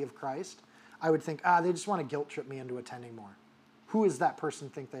body of Christ, I would think, they just want to guilt trip me into attending more. Who does that person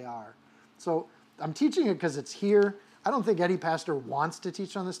think they are? So I'm teaching it because it's here. I don't think any pastor wants to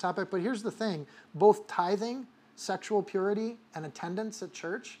teach on this topic, but here's the thing. Both tithing, sexual purity, and attendance at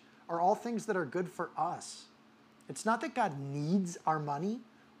church are all things that are good for us. It's not that God needs our money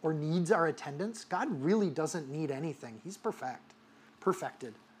or needs our attendance. God really doesn't need anything. He's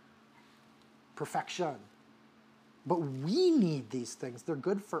perfected. Perfection. But we need these things. They're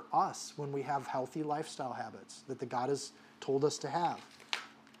good for us when we have healthy lifestyle habits that the God has told us to have.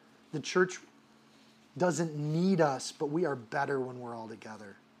 The church doesn't need us, but we are better when we're all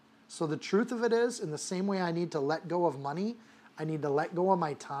together. So the truth of it is, in the same way I need to let go of money, I need to let go of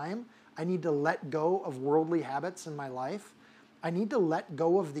my time, I need to let go of worldly habits in my life, I need to let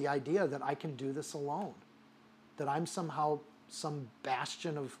go of the idea that I can do this alone, that I'm somehow some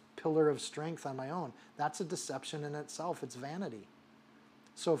bastion of pillar of strength on my own. That's a deception in itself. It's vanity.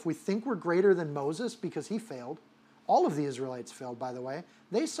 So if we think we're greater than Moses because he failed, all of the Israelites failed, by the way.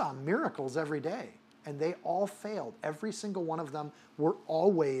 They saw miracles every day, and they all failed. Every single one of them were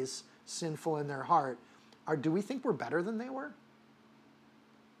always sinful in their heart. Do we think we're better than they were?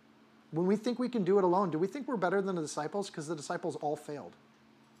 When we think we can do it alone, do we think we're better than the disciples? Because the disciples all failed.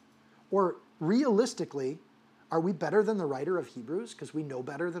 Or realistically, are we better than the writer of Hebrews? Because we know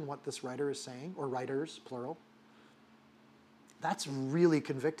better than what this writer is saying, or writers, plural. That's really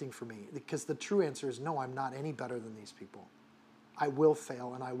convicting for me, because the true answer is no, I'm not any better than these people. I will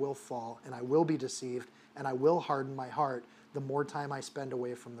fail, and I will fall, and I will be deceived, and I will harden my heart the more time I spend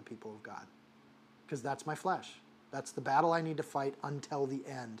away from the people of God. Because that's my flesh. That's the battle I need to fight until the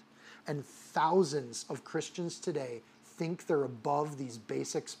end. And thousands of Christians today think they're above these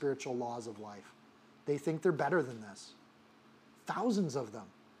basic spiritual laws of life. They think they're better than this. Thousands of them.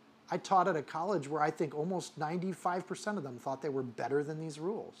 I taught at a college where I think almost 95% of them thought they were better than these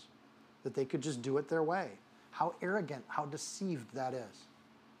rules, that they could just do it their way. How arrogant, how deceived that is.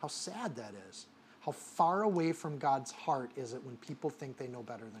 How sad that is. How far away from God's heart is it when people think they know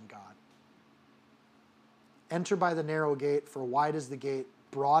better than God. Enter by the narrow gate, for wide is the gate,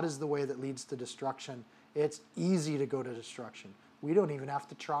 broad is the way that leads to destruction. It's easy to go to destruction. We don't even have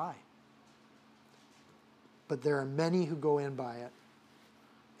to try. But there are many who go in by it.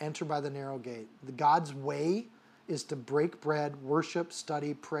 Enter by the narrow gate. God's way is to break bread, worship,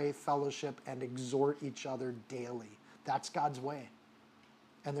 study, pray, fellowship, and exhort each other daily. That's God's way.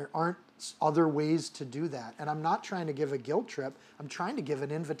 And there aren't other ways to do that. And I'm not trying to give a guilt trip. I'm trying to give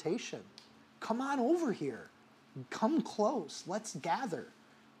an invitation. Come on over here. Come close. Let's gather.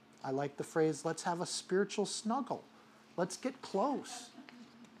 I like the phrase, let's have a spiritual snuggle. Let's get close.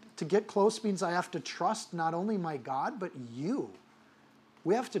 To get close means I have to trust not only my God, but you.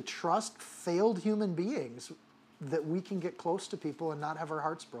 We have to trust failed human beings that we can get close to people and not have our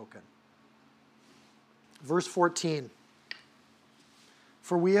hearts broken. Verse 14.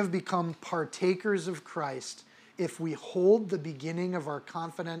 For we have become partakers of Christ if we hold the beginning of our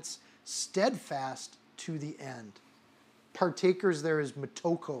confidence steadfast to the end. Partakers there is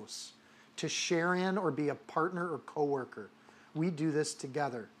metokos, to share in or be a partner or co-worker. We do this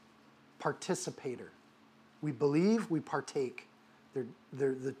together. Participator. We believe, we partake.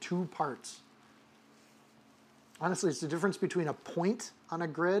 They're the two parts. Honestly, it's the difference between a point on a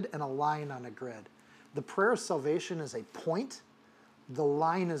grid and a line on a grid. The prayer of salvation is a point. The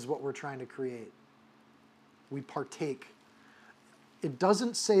line is what we're trying to create. We partake. It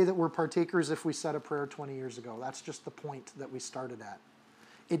doesn't say that we're partakers if we said a prayer 20 years ago. That's just the point that we started at.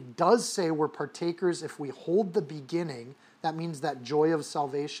 It does say we're partakers if we hold the beginning. That means that joy of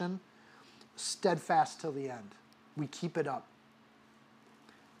salvation steadfast till the end. We keep it up.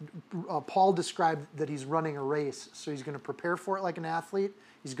 Paul described that he's running a race, so he's going to prepare for it like an athlete.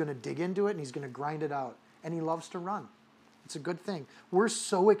 He's going to dig into it, and he's going to grind it out. And he loves to run. It's a good thing. We're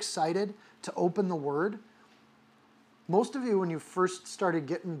so excited to open the Word. Most of you, when you first started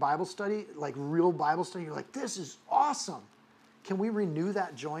getting Bible study, like real Bible study, you're like, this is awesome. Can we renew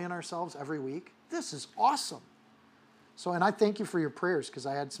that joy in ourselves every week? This is awesome. So, and I thank you for your prayers, because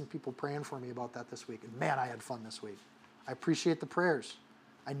I had some people praying for me about that this week. And man, I had fun this week. I appreciate the prayers.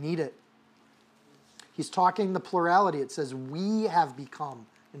 I need it. He's talking the plurality. It says we have become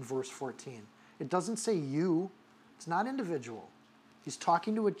in verse 14. It doesn't say you. It's not individual. He's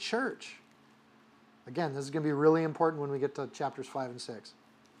talking to a church. Again, this is going to be really important when we get to chapters 5 and 6.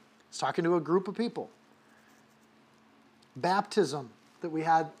 He's talking to a group of people. Baptism that we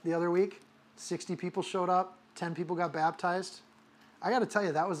had the other week, 60 people showed up, 10 people got baptized. I got to tell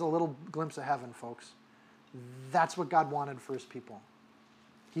you, that was a little glimpse of heaven, folks. That's what God wanted for his people.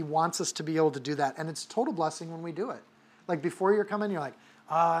 He wants us to be able to do that, and it's a total blessing when we do it. Like before you're coming, you're like,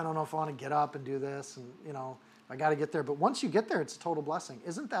 I don't know if I want to get up and do this, and I got to get there. But once you get there, it's a total blessing.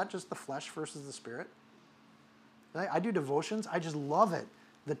 Isn't that just the flesh versus the spirit? I do devotions. I just love it.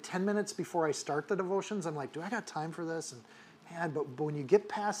 The 10 minutes before I start the devotions, I'm like, do I got time for this? And man, but when you get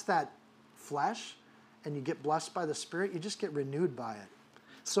past that flesh and you get blessed by the Spirit, you just get renewed by it.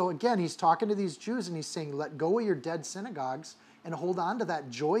 So again, he's talking to these Jews and he's saying, let go of your dead synagogues and hold on to that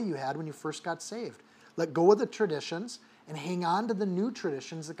joy you had when you first got saved. Let go of the traditions and hang on to the new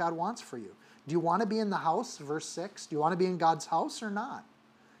traditions that God wants for you. Do you want to be in the house, verse 6? Do you want to be in God's house or not?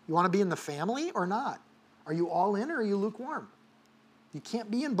 You want to be in the family or not? Are you all in or are you lukewarm? You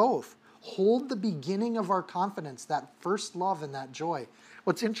can't be in both. Hold the beginning of our confidence, that first love and that joy.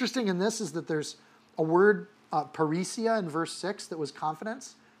 What's interesting in this is that there's a word, parisia, in verse 6 that was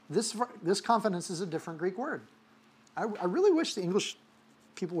confidence. This confidence is a different Greek word. I really wish the English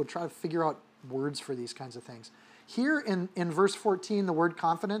people would try to figure out words for these kinds of things. Here in verse 14, the word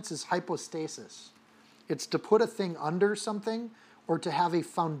confidence is hypostasis. It's to put a thing under something, or to have a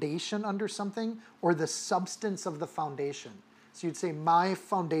foundation under something, or the substance of the foundation. So you'd say, my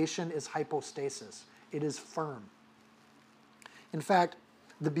foundation is hypostasis. It is firm. In fact,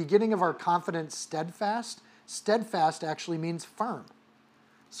 the beginning of our confidence steadfast. Steadfast actually means firm.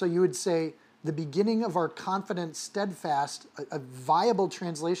 So you would say, the beginning of our confidence steadfast, a viable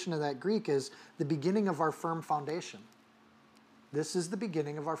translation of that Greek is the beginning of our firm foundation. This is the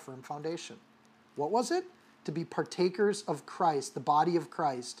beginning of our firm foundation. What was it? To be partakers of Christ, the body of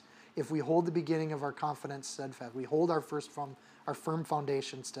Christ, if we hold the beginning of our confidence steadfast. We hold our firm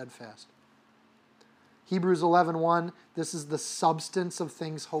foundation steadfast. Hebrews 11:1, this is the substance of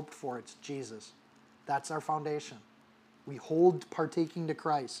things hoped for. It's Jesus. That's our foundation. We hold partaking to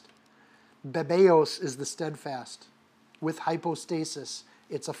Christ. Bebeos is the steadfast. With hypostasis,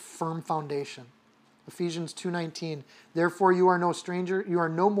 it's a firm foundation. Ephesians 2:19, therefore you are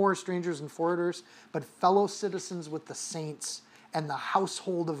no more strangers and foreigners, but fellow citizens with the saints and the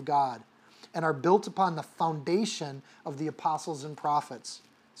household of God, and are built upon the foundation of the apostles and prophets.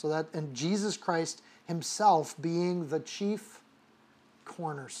 So that, and Jesus Christ himself being the chief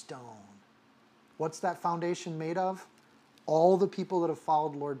cornerstone. What's that foundation made of? All the people that have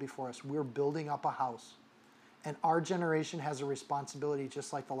followed Lord before us. We're building up a house. And our generation has a responsibility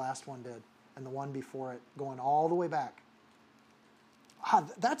just like the last one did, and the one before it, going all the way back.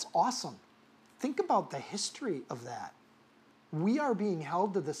 That's awesome. Think about the history of that. We are being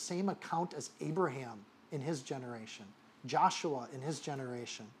held to the same account as Abraham in his generation, Joshua in his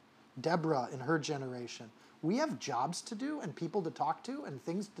generation, Deborah in her generation. We have jobs to do and people to talk to and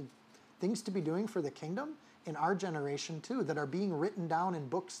things to be doing for the kingdom in our generation too, that are being written down in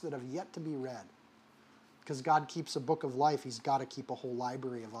books that have yet to be read. Because God keeps a book of life, he's got to keep a whole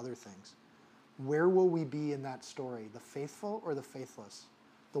library of other things. where will we be in that story? The faithful or the faithless?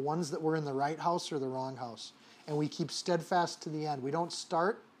 The ones that were in the right house or the wrong house? And we keep steadfast to the end. We don't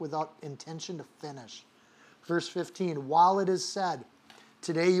start without intention to finish. Verse 15, while it is said,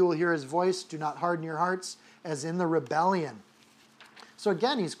 today you will hear his voice, do not harden your hearts, as in the rebellion. So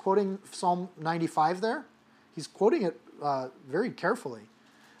again, he's quoting Psalm 95 there. He's quoting it very carefully.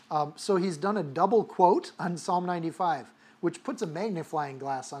 So he's done a double quote on Psalm 95, which puts a magnifying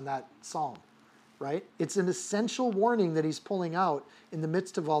glass on that psalm, right? It's an essential warning that he's pulling out in the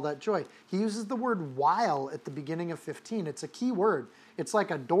midst of all that joy. He uses the word while at the beginning of 15. It's a key word. It's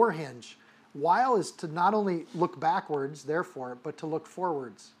like a door hinge. While is to not only look backwards, therefore, but to look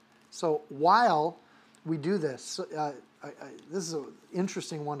forwards. So while we do this, this is an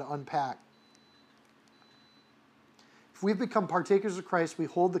interesting one to unpack. If we've become partakers of Christ, we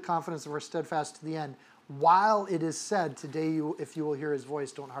hold the confidence of our steadfast to the end, while it is said, today if you will hear his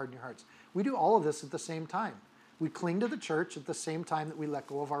voice, don't harden your hearts. We do all of this at the same time. We cling to the church at the same time that we let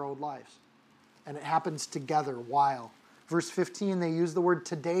go of our old lives. And it happens together, while. Verse 15, they use the word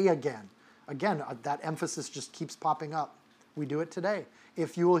today again. Again, that emphasis just keeps popping up. We do it today.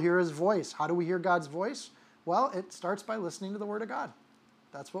 If you will hear his voice. How do we hear God's voice? Well, it starts by listening to the word of God.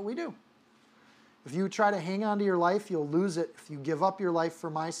 That's what we do. If you try to hang on to your life, you'll lose it. If you give up your life for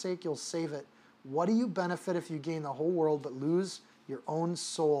my sake, you'll save it. What do you benefit if you gain the whole world but lose your own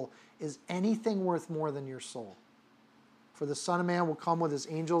soul? Is anything worth more than your soul? For the Son of Man will come with his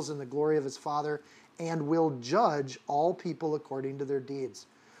angels in the glory of his Father and will judge all people according to their deeds.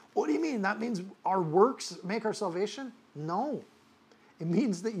 What do you mean? That means our works make our salvation? No. It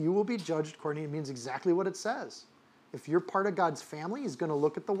means that you will be judged according, it means exactly what it says. If you're part of God's family, he's going to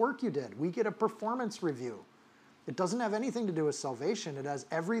look at the work you did. We get a performance review. It doesn't have anything to do with salvation. It has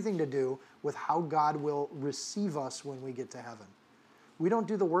everything to do with how God will receive us when we get to heaven. We don't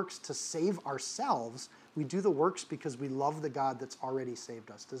do the works to save ourselves. We do the works because we love the God that's already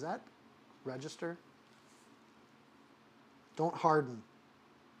saved us. Does that register? Don't harden.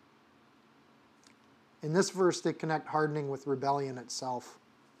 In this verse, they connect hardening with rebellion itself.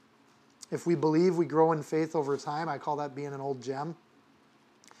 If we believe we grow in faith over time, I call that being an old gem.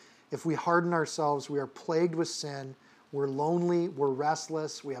 If we harden ourselves, we are plagued with sin, we're lonely, we're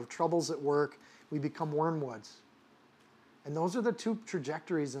restless, we have troubles at work, we become wormwoods. And those are the two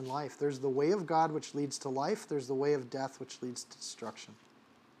trajectories in life. There's the way of God which leads to life, there's the way of death which leads to destruction.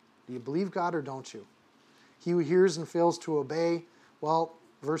 Do you believe God or don't you? He who hears and fails to obey, well,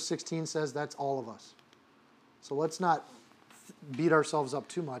 verse 16 says that's all of us. So let's not beat ourselves up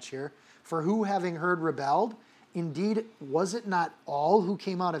too much here. For who, having heard, rebelled? Indeed, was it not all who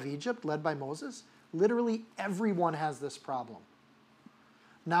came out of Egypt, led by Moses? Literally everyone has this problem.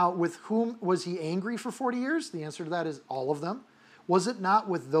 Now, with whom was he angry for 40 years? The answer to that is all of them. Was it not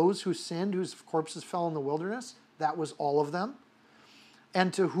with those who sinned, whose corpses fell in the wilderness? That was all of them.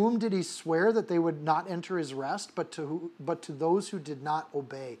 And to whom did he swear that they would not enter his rest, but to those who did not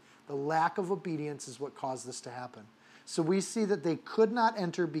obey? The lack of obedience is what caused this to happen. So we see that they could not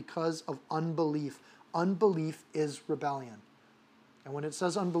enter because of unbelief. Unbelief is rebellion. And when it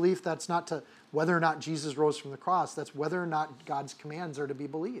says unbelief, that's not to whether or not Jesus rose from the cross. That's whether or not God's commands are to be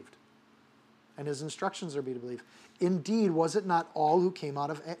believed. And his instructions are to be believed. Indeed, was it not all who came out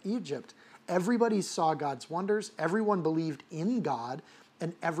of Egypt? Everybody saw God's wonders. Everyone believed in God.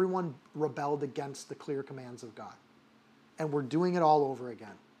 And everyone rebelled against the clear commands of God. And we're doing it all over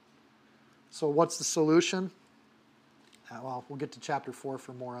again. So what's the solution? Well, we'll get to chapter 4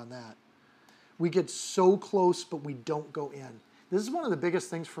 for more on that. We get so close, but we don't go in. This is one of the biggest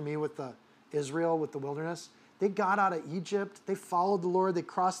things for me with Israel, with the wilderness. They got out of Egypt. They followed the Lord. They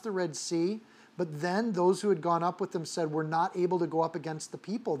crossed the Red Sea. But then those who had gone up with them said, we're not able to go up against the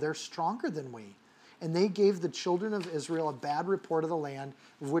people. They're stronger than we. And they gave the children of Israel a bad report of the land,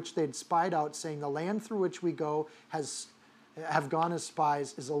 of which they'd spied out, saying, the land through which we go have gone as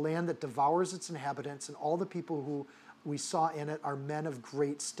spies is a land that devours its inhabitants, and all the people who we saw in it are men of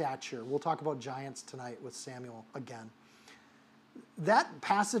great stature. We'll talk about giants tonight with Samuel again. That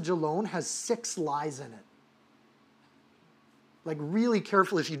passage alone has 6 lies in it. Like really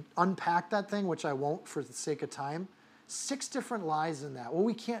carefully, if you unpack that thing, which I won't for the sake of time, 6 different lies in that. Well,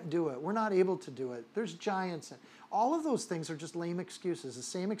 we can't do it. We're not able to do it. There's giants. All of those things are just lame excuses, the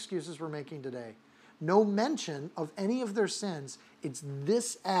same excuses we're making today. No mention of any of their sins. It's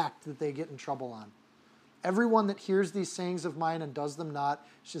this act that they get in trouble on. Everyone that hears these sayings of mine and does them not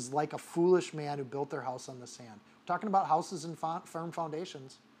is like a foolish man who built their house on the sand. We're talking about houses and firm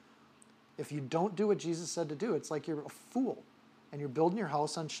foundations. If you don't do what Jesus said to do, it's like you're a fool and you're building your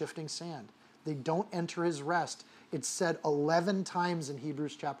house on shifting sand. They don't enter his rest. It's said 11 times in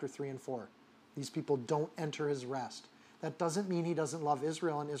Hebrews chapter 3 and 4. These people don't enter his rest. That doesn't mean he doesn't love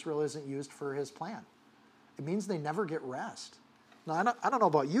Israel and Israel isn't used for his plan. It means they never get rest. Now, I don't know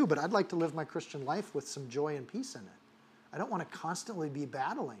about you, but I'd like to live my Christian life with some joy and peace in it. I don't want to constantly be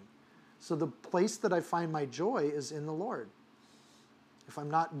battling. So the place that I find my joy is in the Lord. If I'm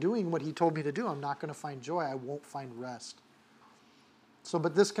not doing what he told me to do, I'm not going to find joy. I won't find rest. So,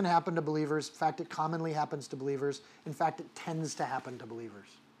 but this can happen to believers. In fact, it commonly happens to believers. In fact, it tends to happen to believers.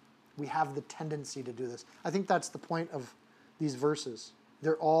 We have the tendency to do this. I think that's the point of these verses.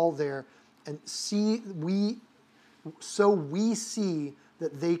 They're all there. And we see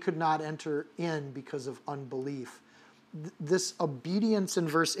that they could not enter in because of unbelief. This obedience in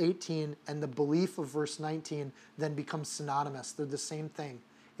verse 18 and the belief of verse 19 then becomes synonymous. They're the same thing.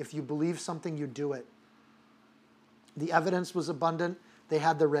 If you believe something, you do it. The evidence was abundant. They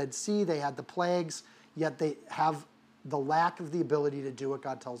had the Red Sea, they had the plagues, yet they have the lack of the ability to do what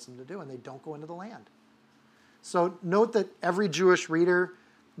God tells them to do, and they don't go into the land. So note that every Jewish reader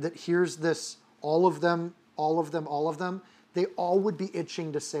that hears this, all of them, they all would be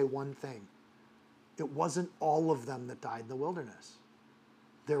itching to say one thing. It wasn't all of them that died in the wilderness.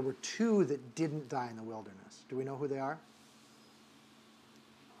 There were two that didn't die in the wilderness. Do we know who they are?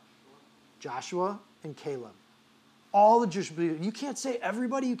 Joshua and Caleb. All the Jewish believers. You can't say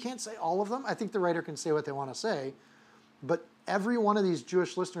everybody, you can't say all of them. I think the writer can say what they want to say, but every one of these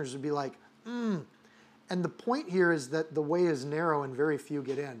Jewish listeners would be like, And the point here is that the way is narrow and very few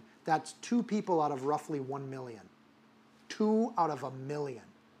get in. That's 2 people out of roughly 1 million. 2 out of 1 million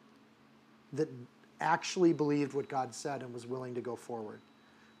that actually believed what God said and was willing to go forward.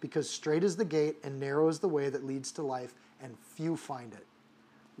 Because straight is the gate and narrow is the way that leads to life, and few find it.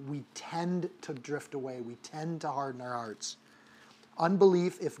 We tend to drift away. We tend to harden our hearts.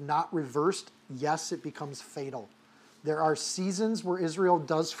 Unbelief, if not reversed, yes, it becomes fatal. There are seasons where Israel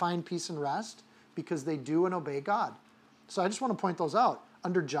does find peace and rest because they do and obey God. So I just want to point those out.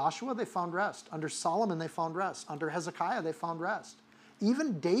 Under Joshua, they found rest. Under Solomon, they found rest. Under Hezekiah, they found rest.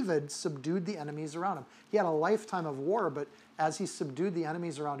 Even David subdued the enemies around him. He had a lifetime of war, but as he subdued the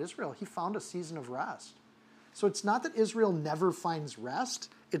enemies around Israel, he found a season of rest. So it's not that Israel never finds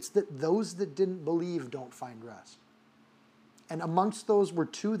rest, it's that those that didn't believe don't find rest. And amongst those were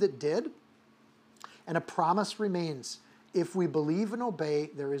 2 that did, and a promise remains. If we believe and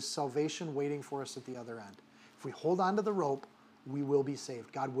obey, there is salvation waiting for us at the other end. If we hold on to the rope, we will be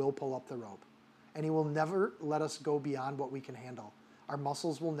saved. God will pull up the rope. And he will never let us go beyond what we can handle. Our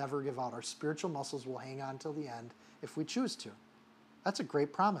muscles will never give out. Our spiritual muscles will hang on till the end if we choose to. That's a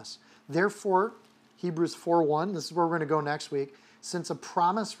great promise. Therefore, Hebrews 4:1, this is where we're going to go next week. Since a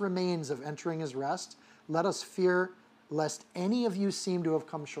promise remains of entering his rest, let us fear lest any of you seem to have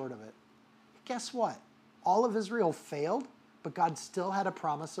come short of it. Guess what? All of Israel failed, but God still had a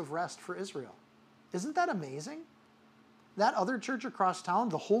promise of rest for Israel. Isn't that amazing? That other church across town,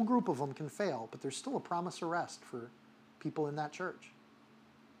 the whole group of them can fail, but there's still a promise of rest for people in that church.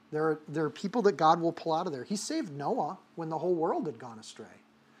 There are people that God will pull out of there. He saved Noah when the whole world had gone astray.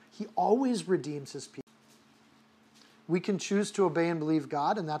 He always redeems his people. We can choose to obey and believe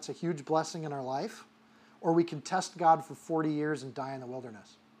God, and that's a huge blessing in our life. Or we can test God for 40 years and die in the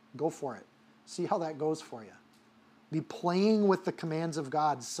wilderness. Go for it. See how that goes for you. Be playing with the commands of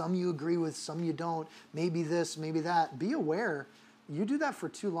God. Some you agree with, some you don't. Maybe this, maybe that. Be aware. You do that for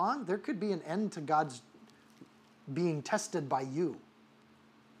too long, there could be an end to God's being tested by you.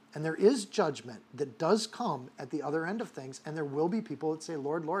 And there is judgment that does come at the other end of things, and there will be people that say,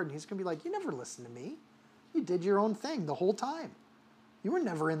 Lord, Lord, and he's going to be like, you never listened to me. You did your own thing the whole time. You were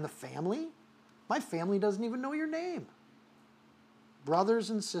never in the family. My family doesn't even know your name. Brothers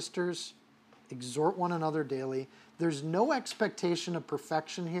and sisters, exhort one another daily. There's no expectation of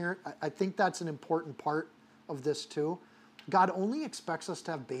perfection here. I think that's an important part of this too. God only expects us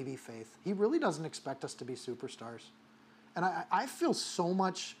to have baby faith. He really doesn't expect us to be superstars. And I feel so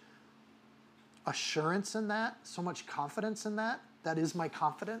much assurance in that, so much confidence in that. That is my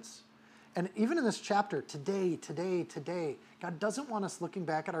confidence. And even in this chapter, today, God doesn't want us looking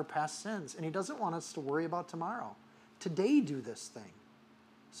back at our past sins, and he doesn't want us to worry about tomorrow. Today, do this thing.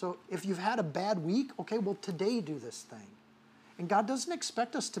 So if you've had a bad week, okay, well, today do this thing. And God doesn't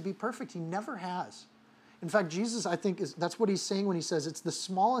expect us to be perfect. He never has. In fact, Jesus, I think, that's what he's saying when he says it's the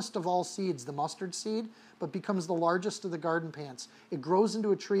smallest of all seeds, the mustard seed, but becomes the largest of the garden plants. It grows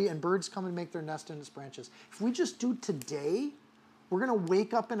into a tree, and birds come and make their nest in its branches. If we just do today, we're going to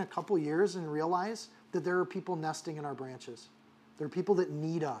wake up in a couple years and realize that there are people nesting in our branches. There are people that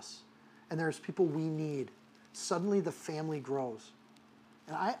need us, and there's people we need. Suddenly the family grows.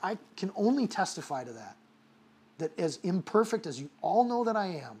 And I can only testify to that as imperfect as you all know that I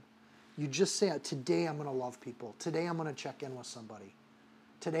am, You just say, today I'm going to love people. Today I'm going to check in with somebody.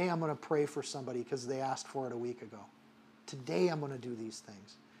 Today I'm going to pray for somebody because they asked for it a week ago. Today I'm going to do these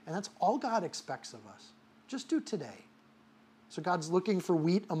things. And that's all God expects of us. Just do today. So God's looking for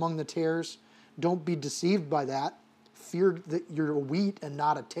wheat among the tares. Don't be deceived by that. Fear that you're a wheat and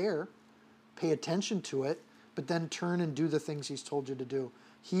not a tare. Pay attention to it, but then turn and do the things he's told you to do.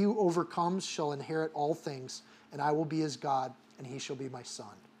 He who overcomes shall inherit all things, and I will be his God, and he shall be my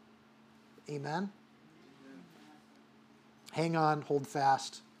son. Amen? Hang on, hold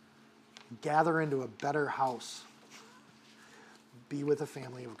fast. Gather into a better house. Be with the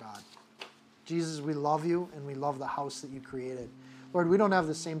family of God. Jesus, we love you, and we love the house that you created. Lord, we don't have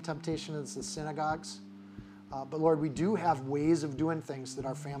the same temptation as the synagogues, but Lord, we do have ways of doing things that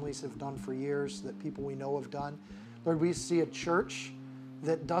our families have done for years, that people we know have done. Lord, we see a church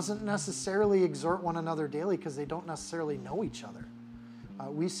that doesn't necessarily exhort one another daily because they don't necessarily know each other.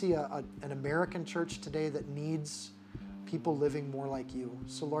 We see an American church today that needs people living more like you.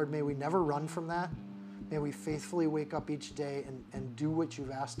 So Lord, may we never run from that. May we faithfully wake up each day and do what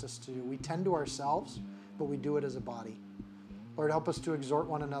you've asked us to do. We tend to ourselves, but we do it as a body. Lord, help us to exhort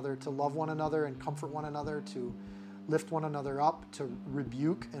one another, to love one another and comfort one another, to lift one another up, to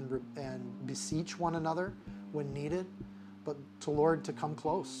rebuke and beseech one another when needed, but to, Lord, to come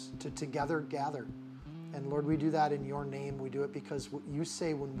close, to together gather. And Lord, we do that in your name. We do it because you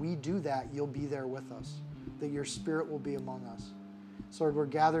say when we do that, you'll be there with us, that your Spirit will be among us. So Lord, we're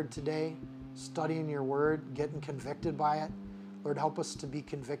gathered today, studying your word, getting convicted by it. Lord, help us to be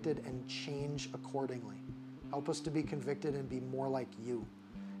convicted and change accordingly. Help us to be convicted and be more like you.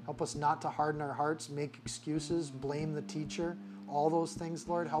 Help us not to harden our hearts, make excuses, blame the teacher, all those things,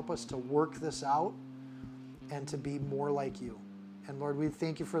 Lord. Help us to work this out and to be more like you. And Lord, we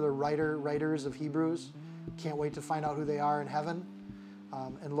thank you for the writers of Hebrews. Can't wait to find out who they are in heaven.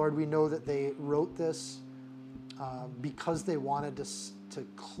 And Lord, we know that they wrote this because they wanted to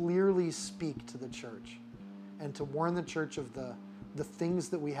clearly speak to the church and to warn the church of the things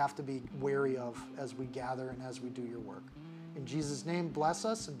that we have to be wary of as we gather and as we do your work. In Jesus' name, bless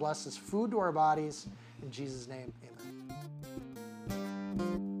us and bless this food to our bodies. In Jesus' name, amen.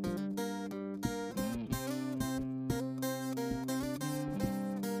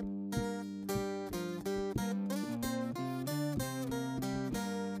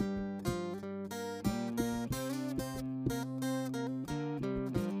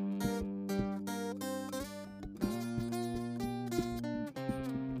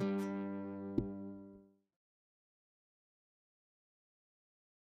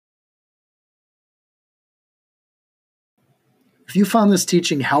 If you found this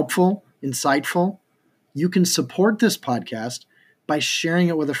teaching helpful, insightful, you can support this podcast by sharing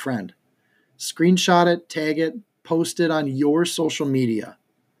it with a friend. Screenshot it, tag it, post it on your social media.